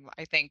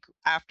 I think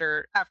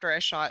after I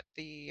shot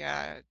the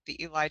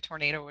Eli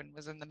tornado and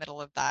was in the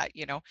middle of that,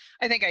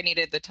 I think I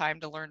needed the time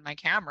to learn my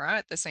camera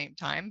at the same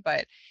time,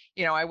 but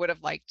I would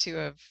have liked to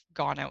have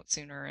gone out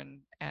sooner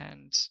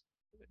and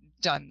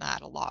done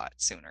that a lot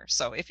sooner.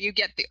 So if you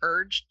get the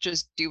urge,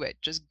 just do it.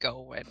 Just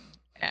go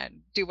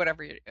and do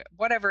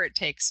whatever it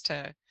takes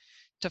to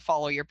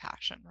follow your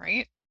passion,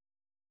 right?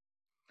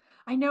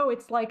 I know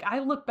it's like I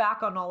look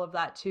back on all of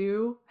that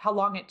too, how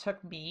long it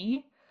took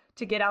me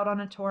to get out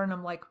on a tour, and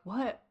I'm like,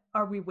 what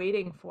are we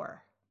waiting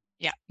for?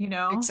 Yeah, You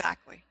know?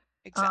 exactly. Um,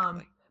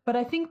 Exactly. but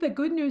I think the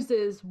good news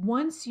is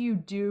once you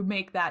do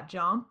make that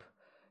jump,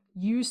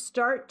 you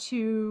start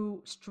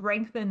to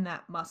strengthen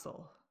that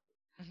muscle.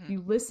 Hmm.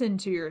 You listen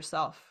to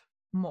yourself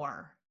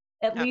more.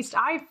 At least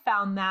Absolutely. I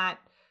found that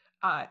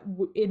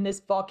in this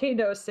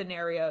volcano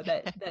scenario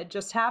that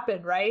just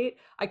happened. Right,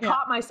 I Yeah.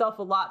 caught myself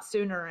a lot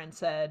sooner and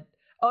said,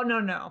 "Oh no,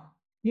 no,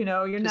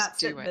 you're Just not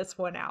do sitting it. this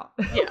one out.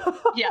 Yeah.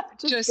 Yeah.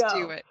 Just Just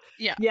do go." it.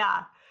 Yeah.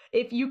 Yeah,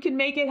 if you can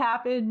make it Yeah.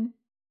 happen.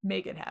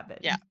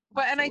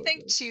 But and I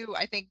think Absolutely.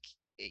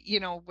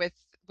 too,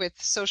 with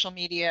social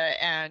media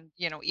and,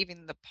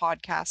 even the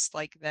podcasts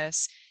like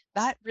this,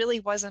 that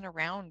really wasn't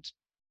around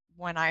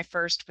when I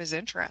first was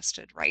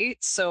interested, right?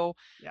 So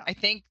Yeah. I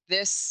think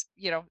this,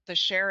 the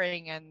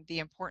sharing and the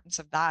importance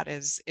of that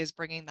is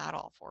bringing that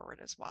all forward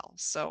as well.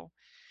 So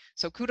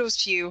kudos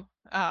to you.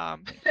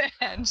 And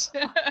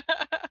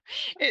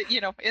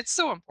it's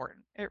so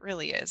important. It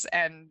really is.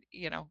 And,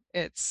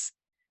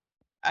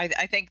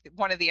 I think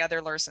one of the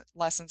other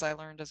lessons I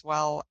learned as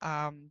well,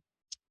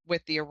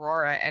 with the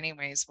Aurora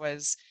anyways,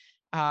 was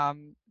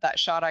that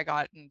shot I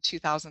got in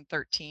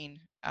 2013.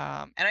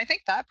 And I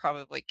think that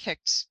probably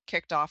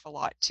kicked off a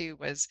lot too,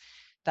 was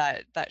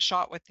that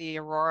shot with the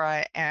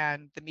Aurora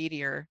and the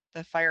meteor,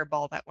 the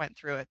fireball that went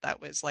through it,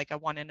 that was like a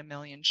 1 in a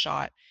million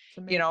shot.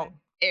 It's You know,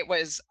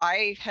 amazing.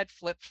 I had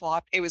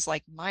flip-flopped. It was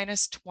like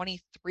minus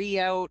 23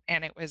 out,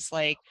 and it was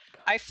like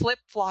I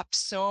flip-flopped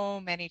so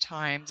many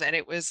times, and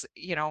it was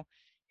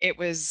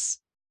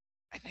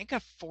I think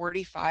a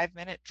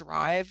 45-minute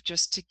drive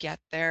just to get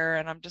there.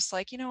 And I'm just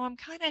like, I'm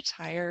kind of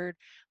tired.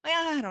 Like,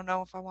 I don't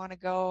know if I want to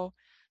go.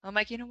 I'm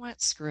like, you know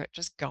what? Screw it.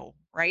 Just go.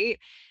 Right.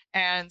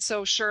 And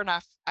so sure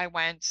enough, I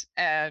went,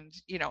 and,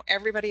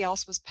 everybody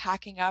else was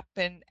packing up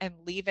and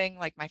leaving.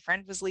 Like my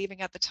friend was leaving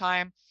at the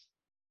time.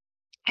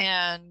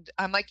 And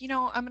I'm like, I'm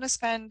going to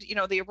spend,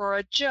 the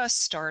Aurora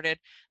just started.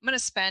 I'm going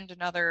to spend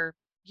another,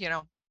 you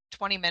know,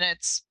 20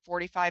 minutes,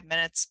 45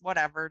 minutes,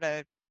 whatever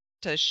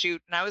to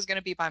shoot. And I was going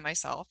to be by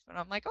myself. And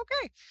I'm like,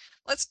 okay,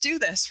 let's do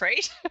this,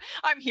 right?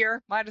 I'm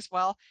here, might as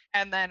well.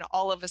 And then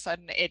all of a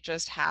sudden it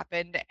just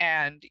happened.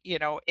 And,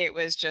 it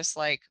was just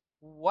like,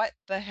 what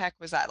the heck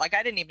was that? Like,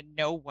 I didn't even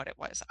know what it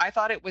was. I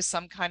thought it was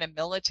some kind of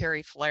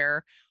military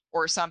flare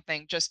or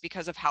something, just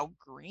because of how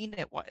green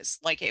it was.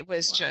 Like Wow. it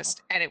was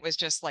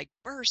just like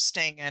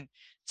bursting. And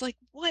it's like,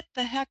 what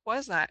the heck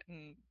was that?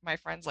 And my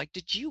friend's like,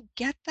 did you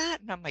get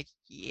that? And I'm like,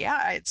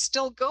 yeah, it's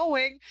still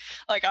going.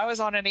 Like I was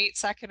on an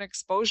 8-second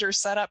exposure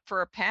set up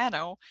for a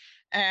pano.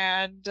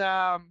 And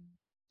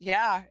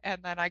yeah,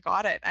 and then I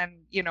got it. And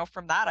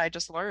from that I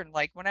just learned,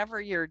 like, whenever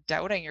you're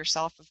doubting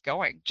yourself of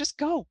going, just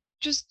go,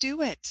 just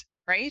do it.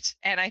 Right.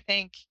 And I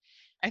think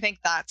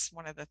that's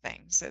one of the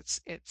things.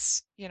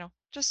 It's,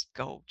 just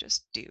go,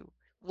 just do,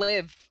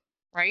 live,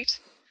 right?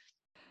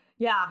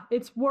 Yeah,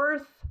 it's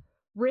worth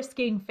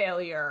risking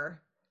failure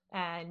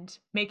and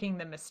making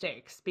the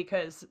mistakes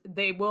because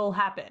they will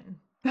happen.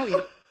 Oh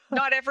yeah.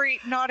 Not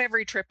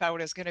every trip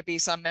out is going to be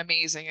some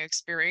amazing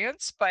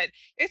experience, but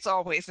it's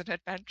always an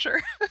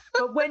adventure.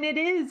 But when it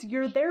is,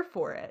 you're there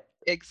for it,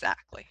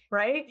 Exactly.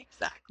 right?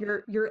 Exactly.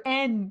 Your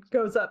end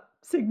goes up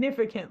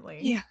significantly.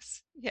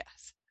 Yes.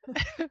 Yes.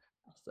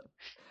 Awesome.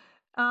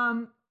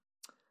 Um,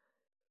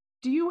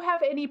 do you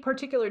have any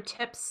particular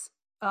tips,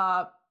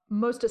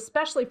 most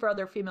especially for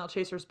other female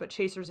chasers, but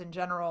chasers in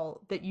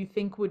general, that you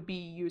think would be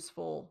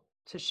useful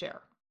to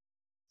share?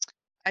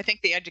 I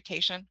think the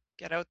education,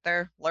 get out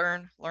there,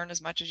 learn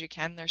as much as you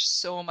can. There's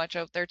so much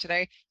out there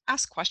today.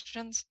 Ask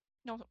questions.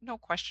 No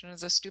question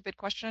is a stupid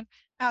question.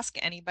 Ask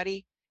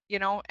anybody,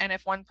 and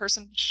if one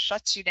person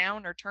shuts you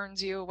down or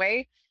turns you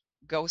away,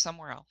 go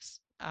somewhere else.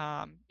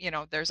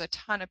 There's a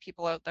ton of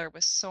people out there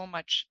with so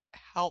much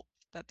help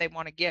that they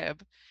want to give,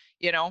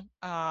 you know.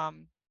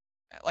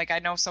 Like I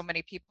know so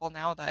many people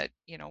now that,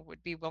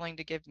 would be willing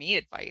to give me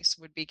advice,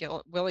 would be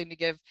willing to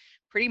give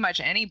pretty much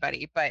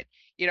anybody. But,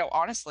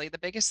 honestly, the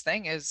biggest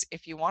thing is,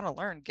 if you want to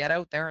learn, get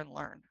out there and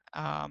learn.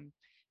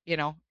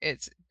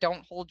 It's,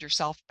 don't hold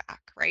yourself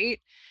back, right?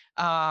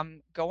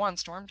 Go on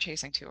storm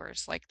chasing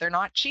tours. Like, they're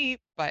not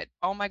cheap, but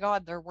oh my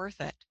God, they're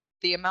worth it.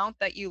 The amount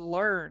that you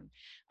learn,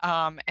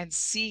 and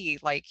see,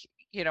 like,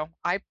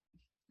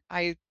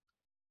 I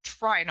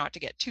try not to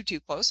get too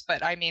close,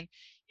 but I mean,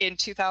 in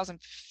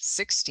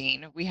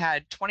 2016, we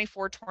had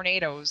 24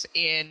 tornadoes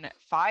in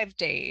 5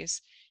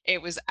 days.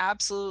 It was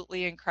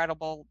absolutely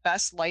incredible,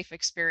 best life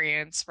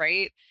experience,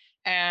 right?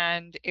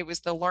 And it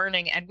was the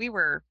learning, and we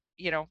were,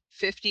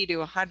 50 to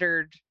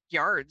 100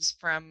 yards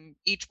from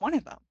each one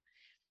of them.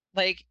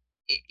 Like,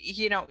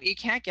 you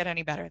can't get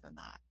any better than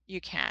that. You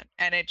can't.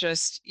 And it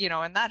just,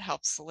 and that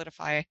helps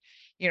solidify,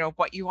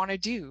 what you want to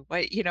do,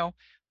 what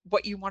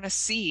you want to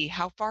see,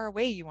 how far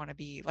away you want to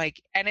be.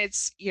 Like, and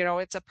it's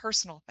a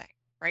personal thing,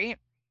 right?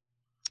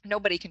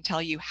 Nobody can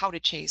tell you how to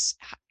chase,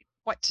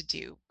 what to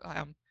do,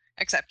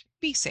 except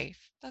be safe.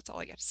 That's all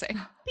I got to say.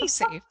 Be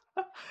safe.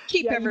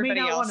 Keep Yeah, you may everybody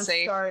not else want to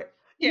safe. start.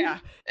 Yeah.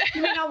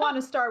 You may not want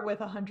to start with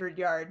 100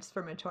 yards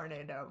from a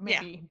tornado.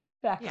 Yeah. Maybe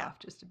back Yeah. off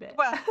just a bit.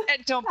 Well,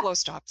 and don't blow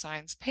stop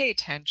signs. Pay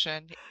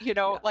attention.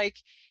 Yeah. Like,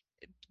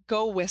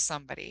 go with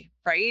somebody,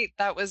 right?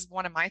 That was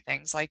one of my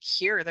things. Like,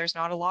 here, there's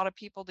not a lot of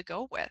people to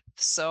go with.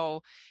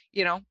 So,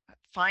 you know,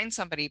 find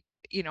somebody,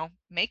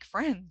 make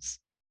friends,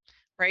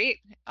 right?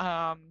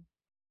 Um,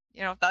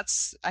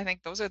 I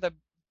think those are the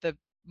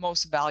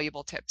most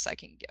valuable tips I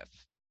can give,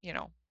 you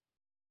know,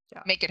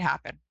 Yeah. make it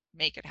happen.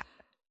 Make it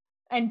happen.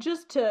 And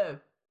just to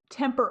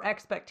temper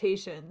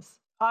expectations,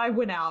 I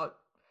went out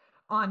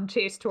on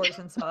chase tours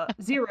and saw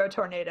zero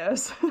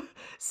tornadoes.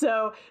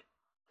 So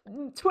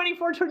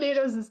 24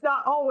 tornadoes is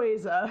not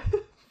always a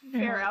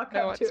fair No,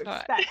 outcome to it's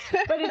not.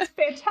 expect, but it's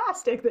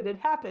fantastic that it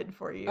happened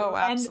for you. Oh,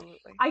 And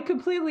absolutely. I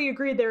completely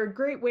agree. They're a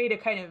great way to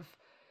kind of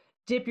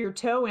dip your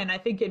toe in. I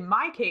think in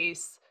my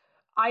case,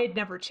 I had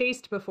never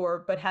chased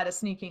before, but had a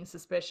sneaking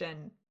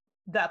suspicion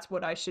that's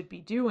what I should be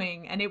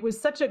doing. And it was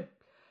such a,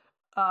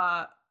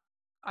 uh,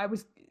 I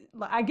was,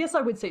 I guess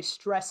I would say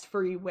stress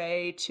free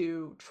way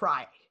to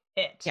try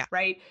it, Yeah.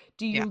 right?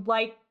 Do Yeah. you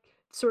like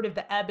sort of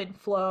the ebb and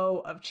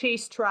flow of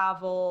chase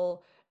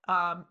travel?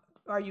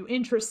 Are you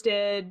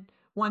interested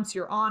once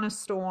you're on a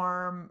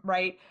storm,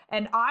 right?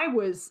 And I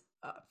was,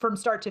 from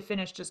start to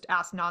finish, just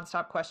asked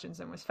nonstop questions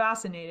and was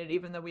fascinated,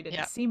 even though we didn't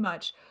Yeah. see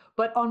much.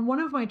 But on one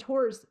of my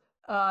tours,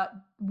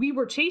 we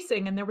were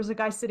chasing, and there was a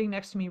guy sitting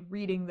next to me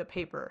reading the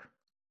paper.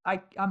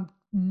 I'm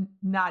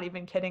not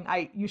even kidding.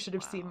 You should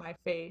have seen Wow. my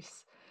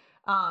face.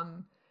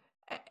 Um,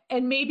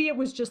 and maybe it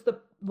was just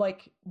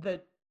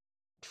the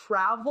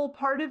travel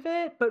part of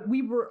it, but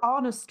we were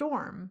on a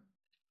storm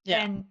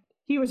Yeah. and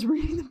he was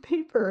reading the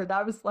paper and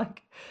I was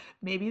like,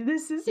 maybe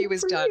this He isn't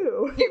was for done.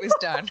 you. He was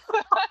done.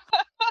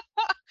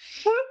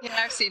 Yeah,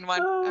 I've seen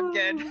one. I'm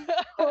good.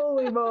 Oh,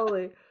 holy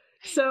moly.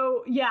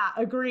 So yeah,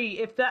 agree.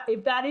 If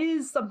that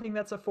is something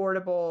that's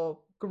affordable,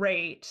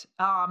 great.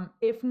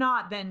 If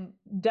not, then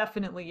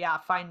definitely, yeah,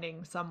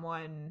 finding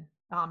someone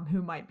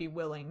who might be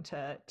willing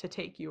to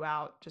take you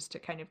out just to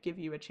kind of give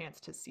you a chance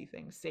to see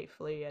things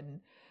safely and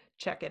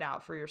check it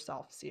out for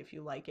yourself, see if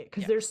you like it.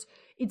 Because Yeah.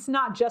 it's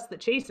not just the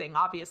chasing,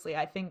 obviously.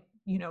 I think,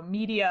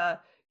 media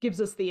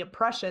gives us the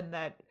impression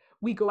that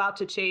we go out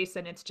to chase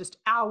and it's just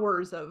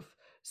hours of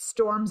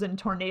storms and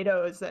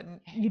tornadoes and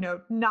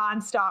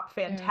nonstop No.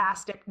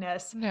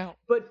 fantasticness, No.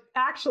 but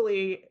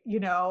actually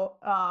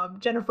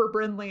Jennifer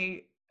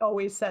Brindley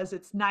always says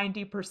it's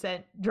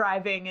 90%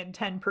 driving and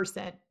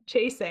 10%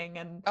 chasing,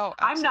 and Oh,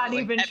 I'm not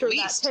absolutely. even At sure that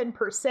least.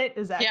 10%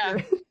 is Yeah.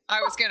 accurate.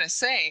 I was gonna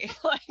say,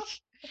 like,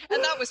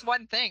 and that was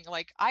one thing.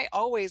 Like, I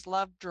always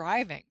loved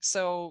driving.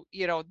 So,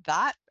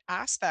 that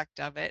aspect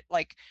of it,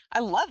 like, I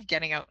love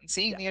getting out and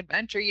seeing Yeah, the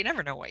adventure. You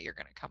never know what you're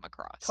gonna come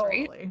across,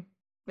 right? totally.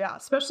 Yeah,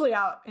 especially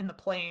out in the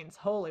plains,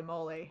 holy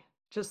moly,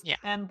 just Yeah.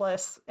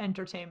 endless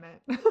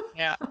entertainment.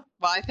 Yeah.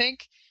 Well, I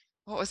think,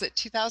 what was it,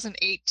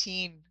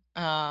 2018?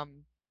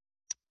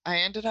 I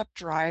ended up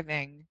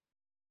driving,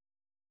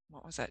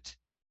 what was it,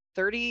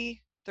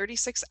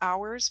 36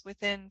 hours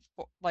within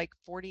like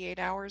 48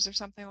 hours or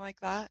something like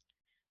that.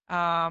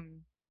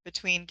 Um,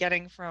 Between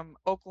getting from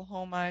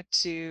Oklahoma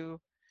to,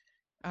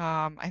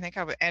 I think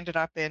ended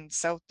up in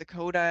South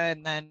Dakota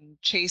and then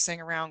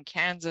chasing around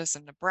Kansas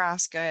and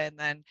Nebraska and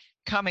then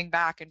coming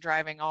back and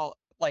driving all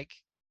like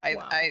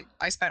Wow.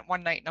 I spent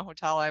one night in a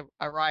hotel. I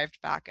arrived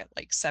back at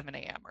like 7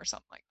 a.m. or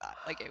something like that.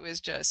 Like it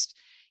was just,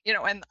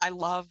 and I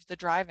love the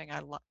driving. I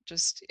love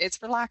just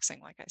it's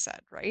relaxing, like I said,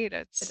 right? It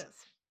It's is.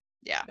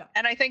 yeah. Yeah.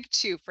 And I think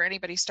too, for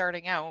anybody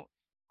starting out,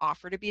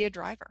 offer to be a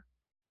driver,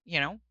 you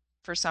know,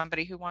 for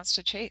somebody who wants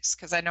to chase.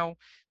 Because I know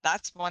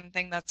that's one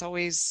thing that's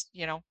always,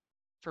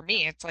 for Yeah.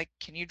 me, it's like,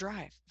 can you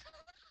drive?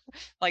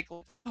 Like,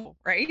 oh,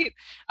 right?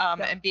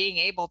 Yeah. And being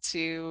able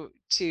to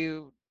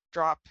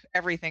drop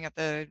everything at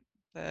the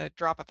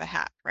drop of a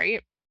hat,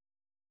 right?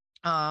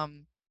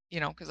 Um,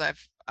 because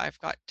I've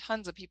got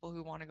tons of people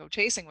who want to go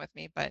chasing with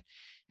me, but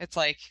it's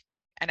like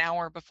an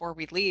hour before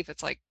we leave,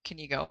 it's like, can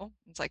you go?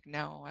 It's like,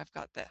 no, I've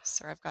got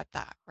this or I've got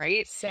that,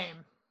 right?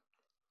 Same.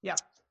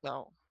 Yep.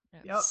 So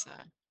Yep. it's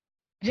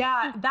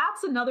Yeah,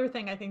 that's another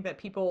thing I think that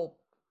people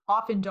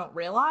often don't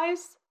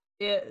realize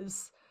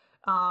is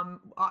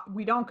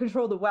we don't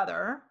control the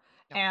weather,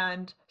 no,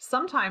 and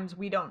sometimes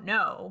we don't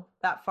know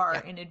that far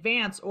yeah, in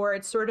advance, or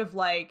it's sort of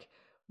like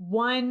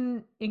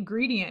one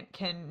ingredient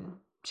can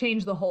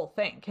change the whole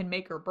thing, can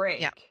make or yeah,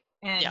 break.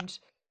 yeah, And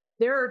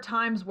there are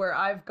times where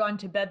I've gone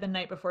to bed the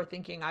night before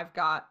thinking I've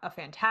got a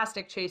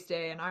fantastic chase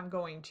day and I'm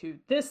going to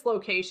this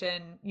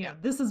location, yeah,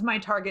 this is my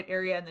target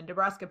area in the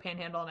Nebraska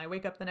Panhandle, and I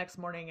wake up the next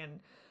morning and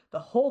the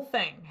whole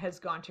thing has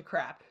gone to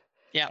crap.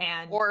 yeah,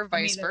 And or I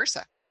vice mean,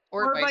 versa,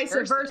 or or vice vice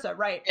versa. versa,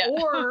 right? Yeah,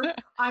 Or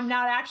I'm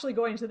not actually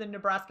going to the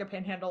Nebraska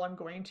Panhandle, I'm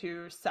going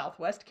to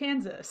Southwest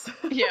Kansas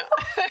yeah,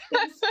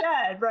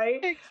 instead,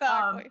 right?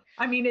 exactly.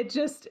 I mean, it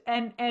just,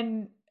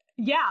 and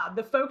yeah,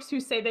 the folks who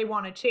say they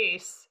want to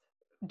chase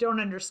don't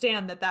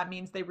understand that that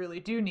means they really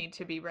do need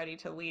to be ready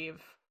to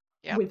leave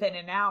Yep, within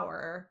an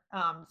hour,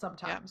 yep,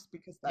 sometimes,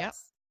 because yep.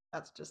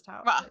 that's just how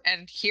it Well, works.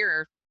 and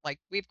here, like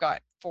we've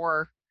got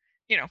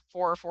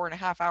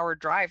 4.5 hour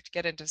drive to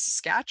get into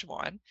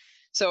Saskatchewan.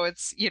 So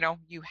it's, you got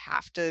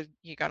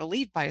to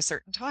leave by a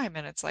certain time.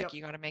 And it's like, Yep.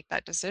 you got to make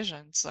that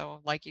decision.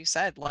 So, like you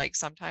said, like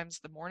sometimes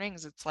the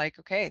mornings, it's like,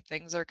 okay,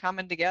 things are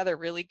coming together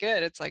really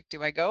good. It's like,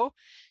 do I go?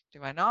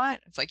 Do I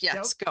not? It's like, Yep.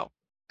 yes, go,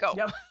 go.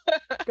 Yep.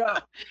 Go.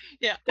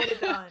 Yeah, Get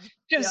it done.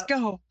 just Yep.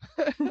 go.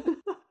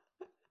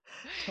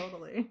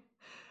 Totally.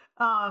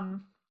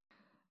 Um,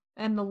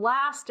 and the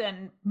last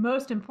and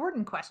most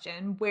important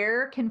question,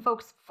 where can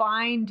folks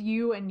find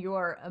you and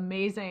your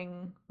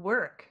amazing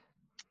work?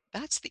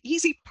 That's the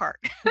easy part.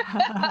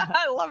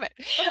 I love it.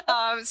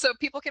 So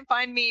people can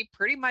find me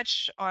pretty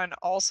much on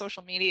all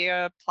social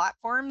media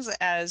platforms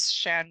as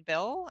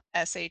Shanbil,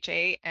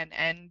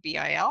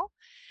 Shannbil.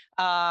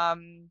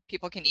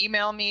 People can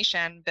email me,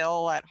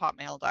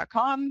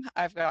 shannonbill@hotmail.com.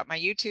 I've got my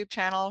YouTube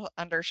channel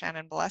under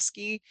Shannon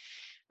Bileski.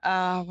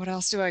 What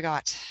else do I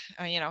got?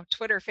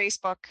 Twitter,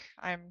 Facebook.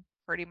 I'm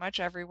pretty much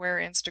everywhere.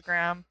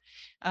 Instagram.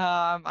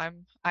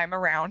 I'm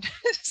around.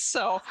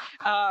 So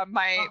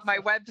my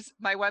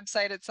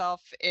website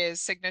itself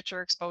is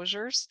Signature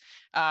Exposures.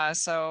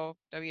 So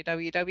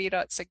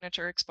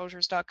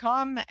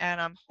www.signatureexposures.com,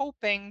 and I'm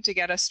hoping to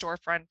get a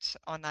storefront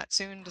on that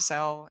soon to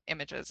sell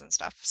images and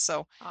stuff.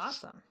 So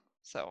Awesome.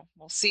 so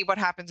we'll see what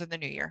happens in the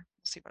new year.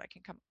 We'll see what I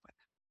can come up with.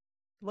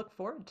 Look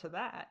forward to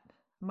that.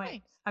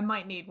 Nice. I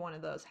might need one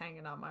of those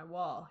hanging on my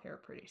wall here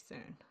pretty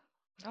soon.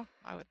 Oh,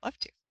 I would love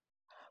to.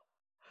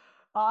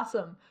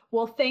 Awesome.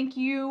 Well, thank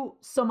you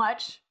so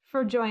much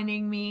for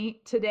joining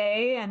me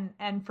today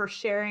and for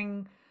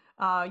sharing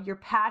your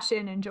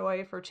passion and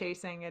joy for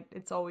chasing.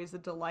 It's always a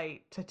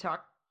delight to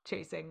talk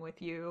chasing with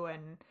you,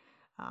 and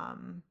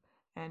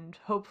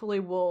hopefully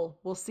we'll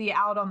see you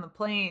out on the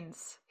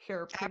plains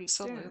here pretty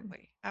soon.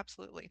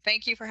 Absolutely.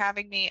 Thank you for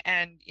having me,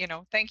 and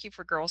thank you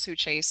for Girls Who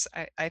Chase.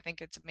 I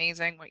think it's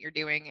amazing what you're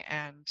doing,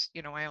 and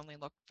I only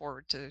look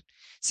forward to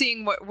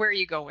seeing where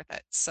you go with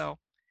it. So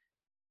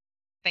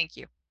thank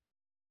you.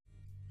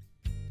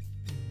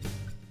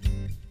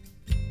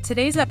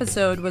 Today's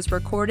episode was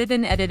recorded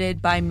and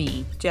edited by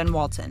me, Jen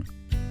Walton.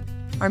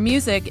 Our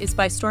music is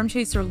by storm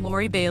chaser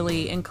Lori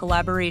Bailey in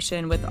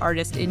collaboration with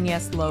artist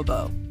Ines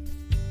Lobo.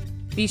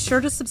 Be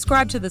sure to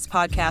subscribe to this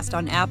podcast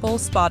on Apple,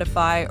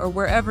 Spotify, or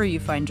wherever you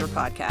find your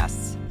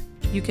podcasts.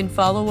 You can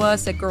follow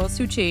us at Girls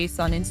Who Chase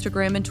on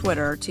Instagram and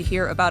Twitter to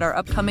hear about our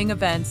upcoming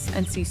events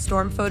and see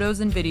storm photos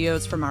and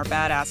videos from our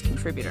badass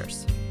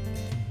contributors.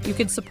 You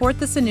can support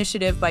this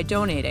initiative by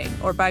donating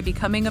or by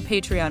becoming a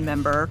Patreon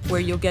member, where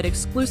you'll get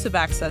exclusive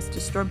access to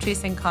storm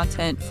chasing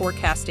content,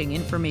 forecasting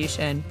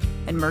information,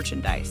 and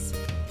merchandise.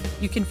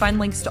 You can find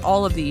links to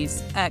all of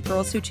these at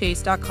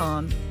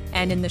girlswhochase.com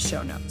and in the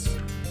show notes.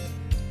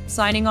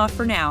 Signing off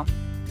for now.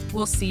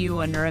 We'll see you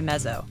under a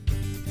mezzo.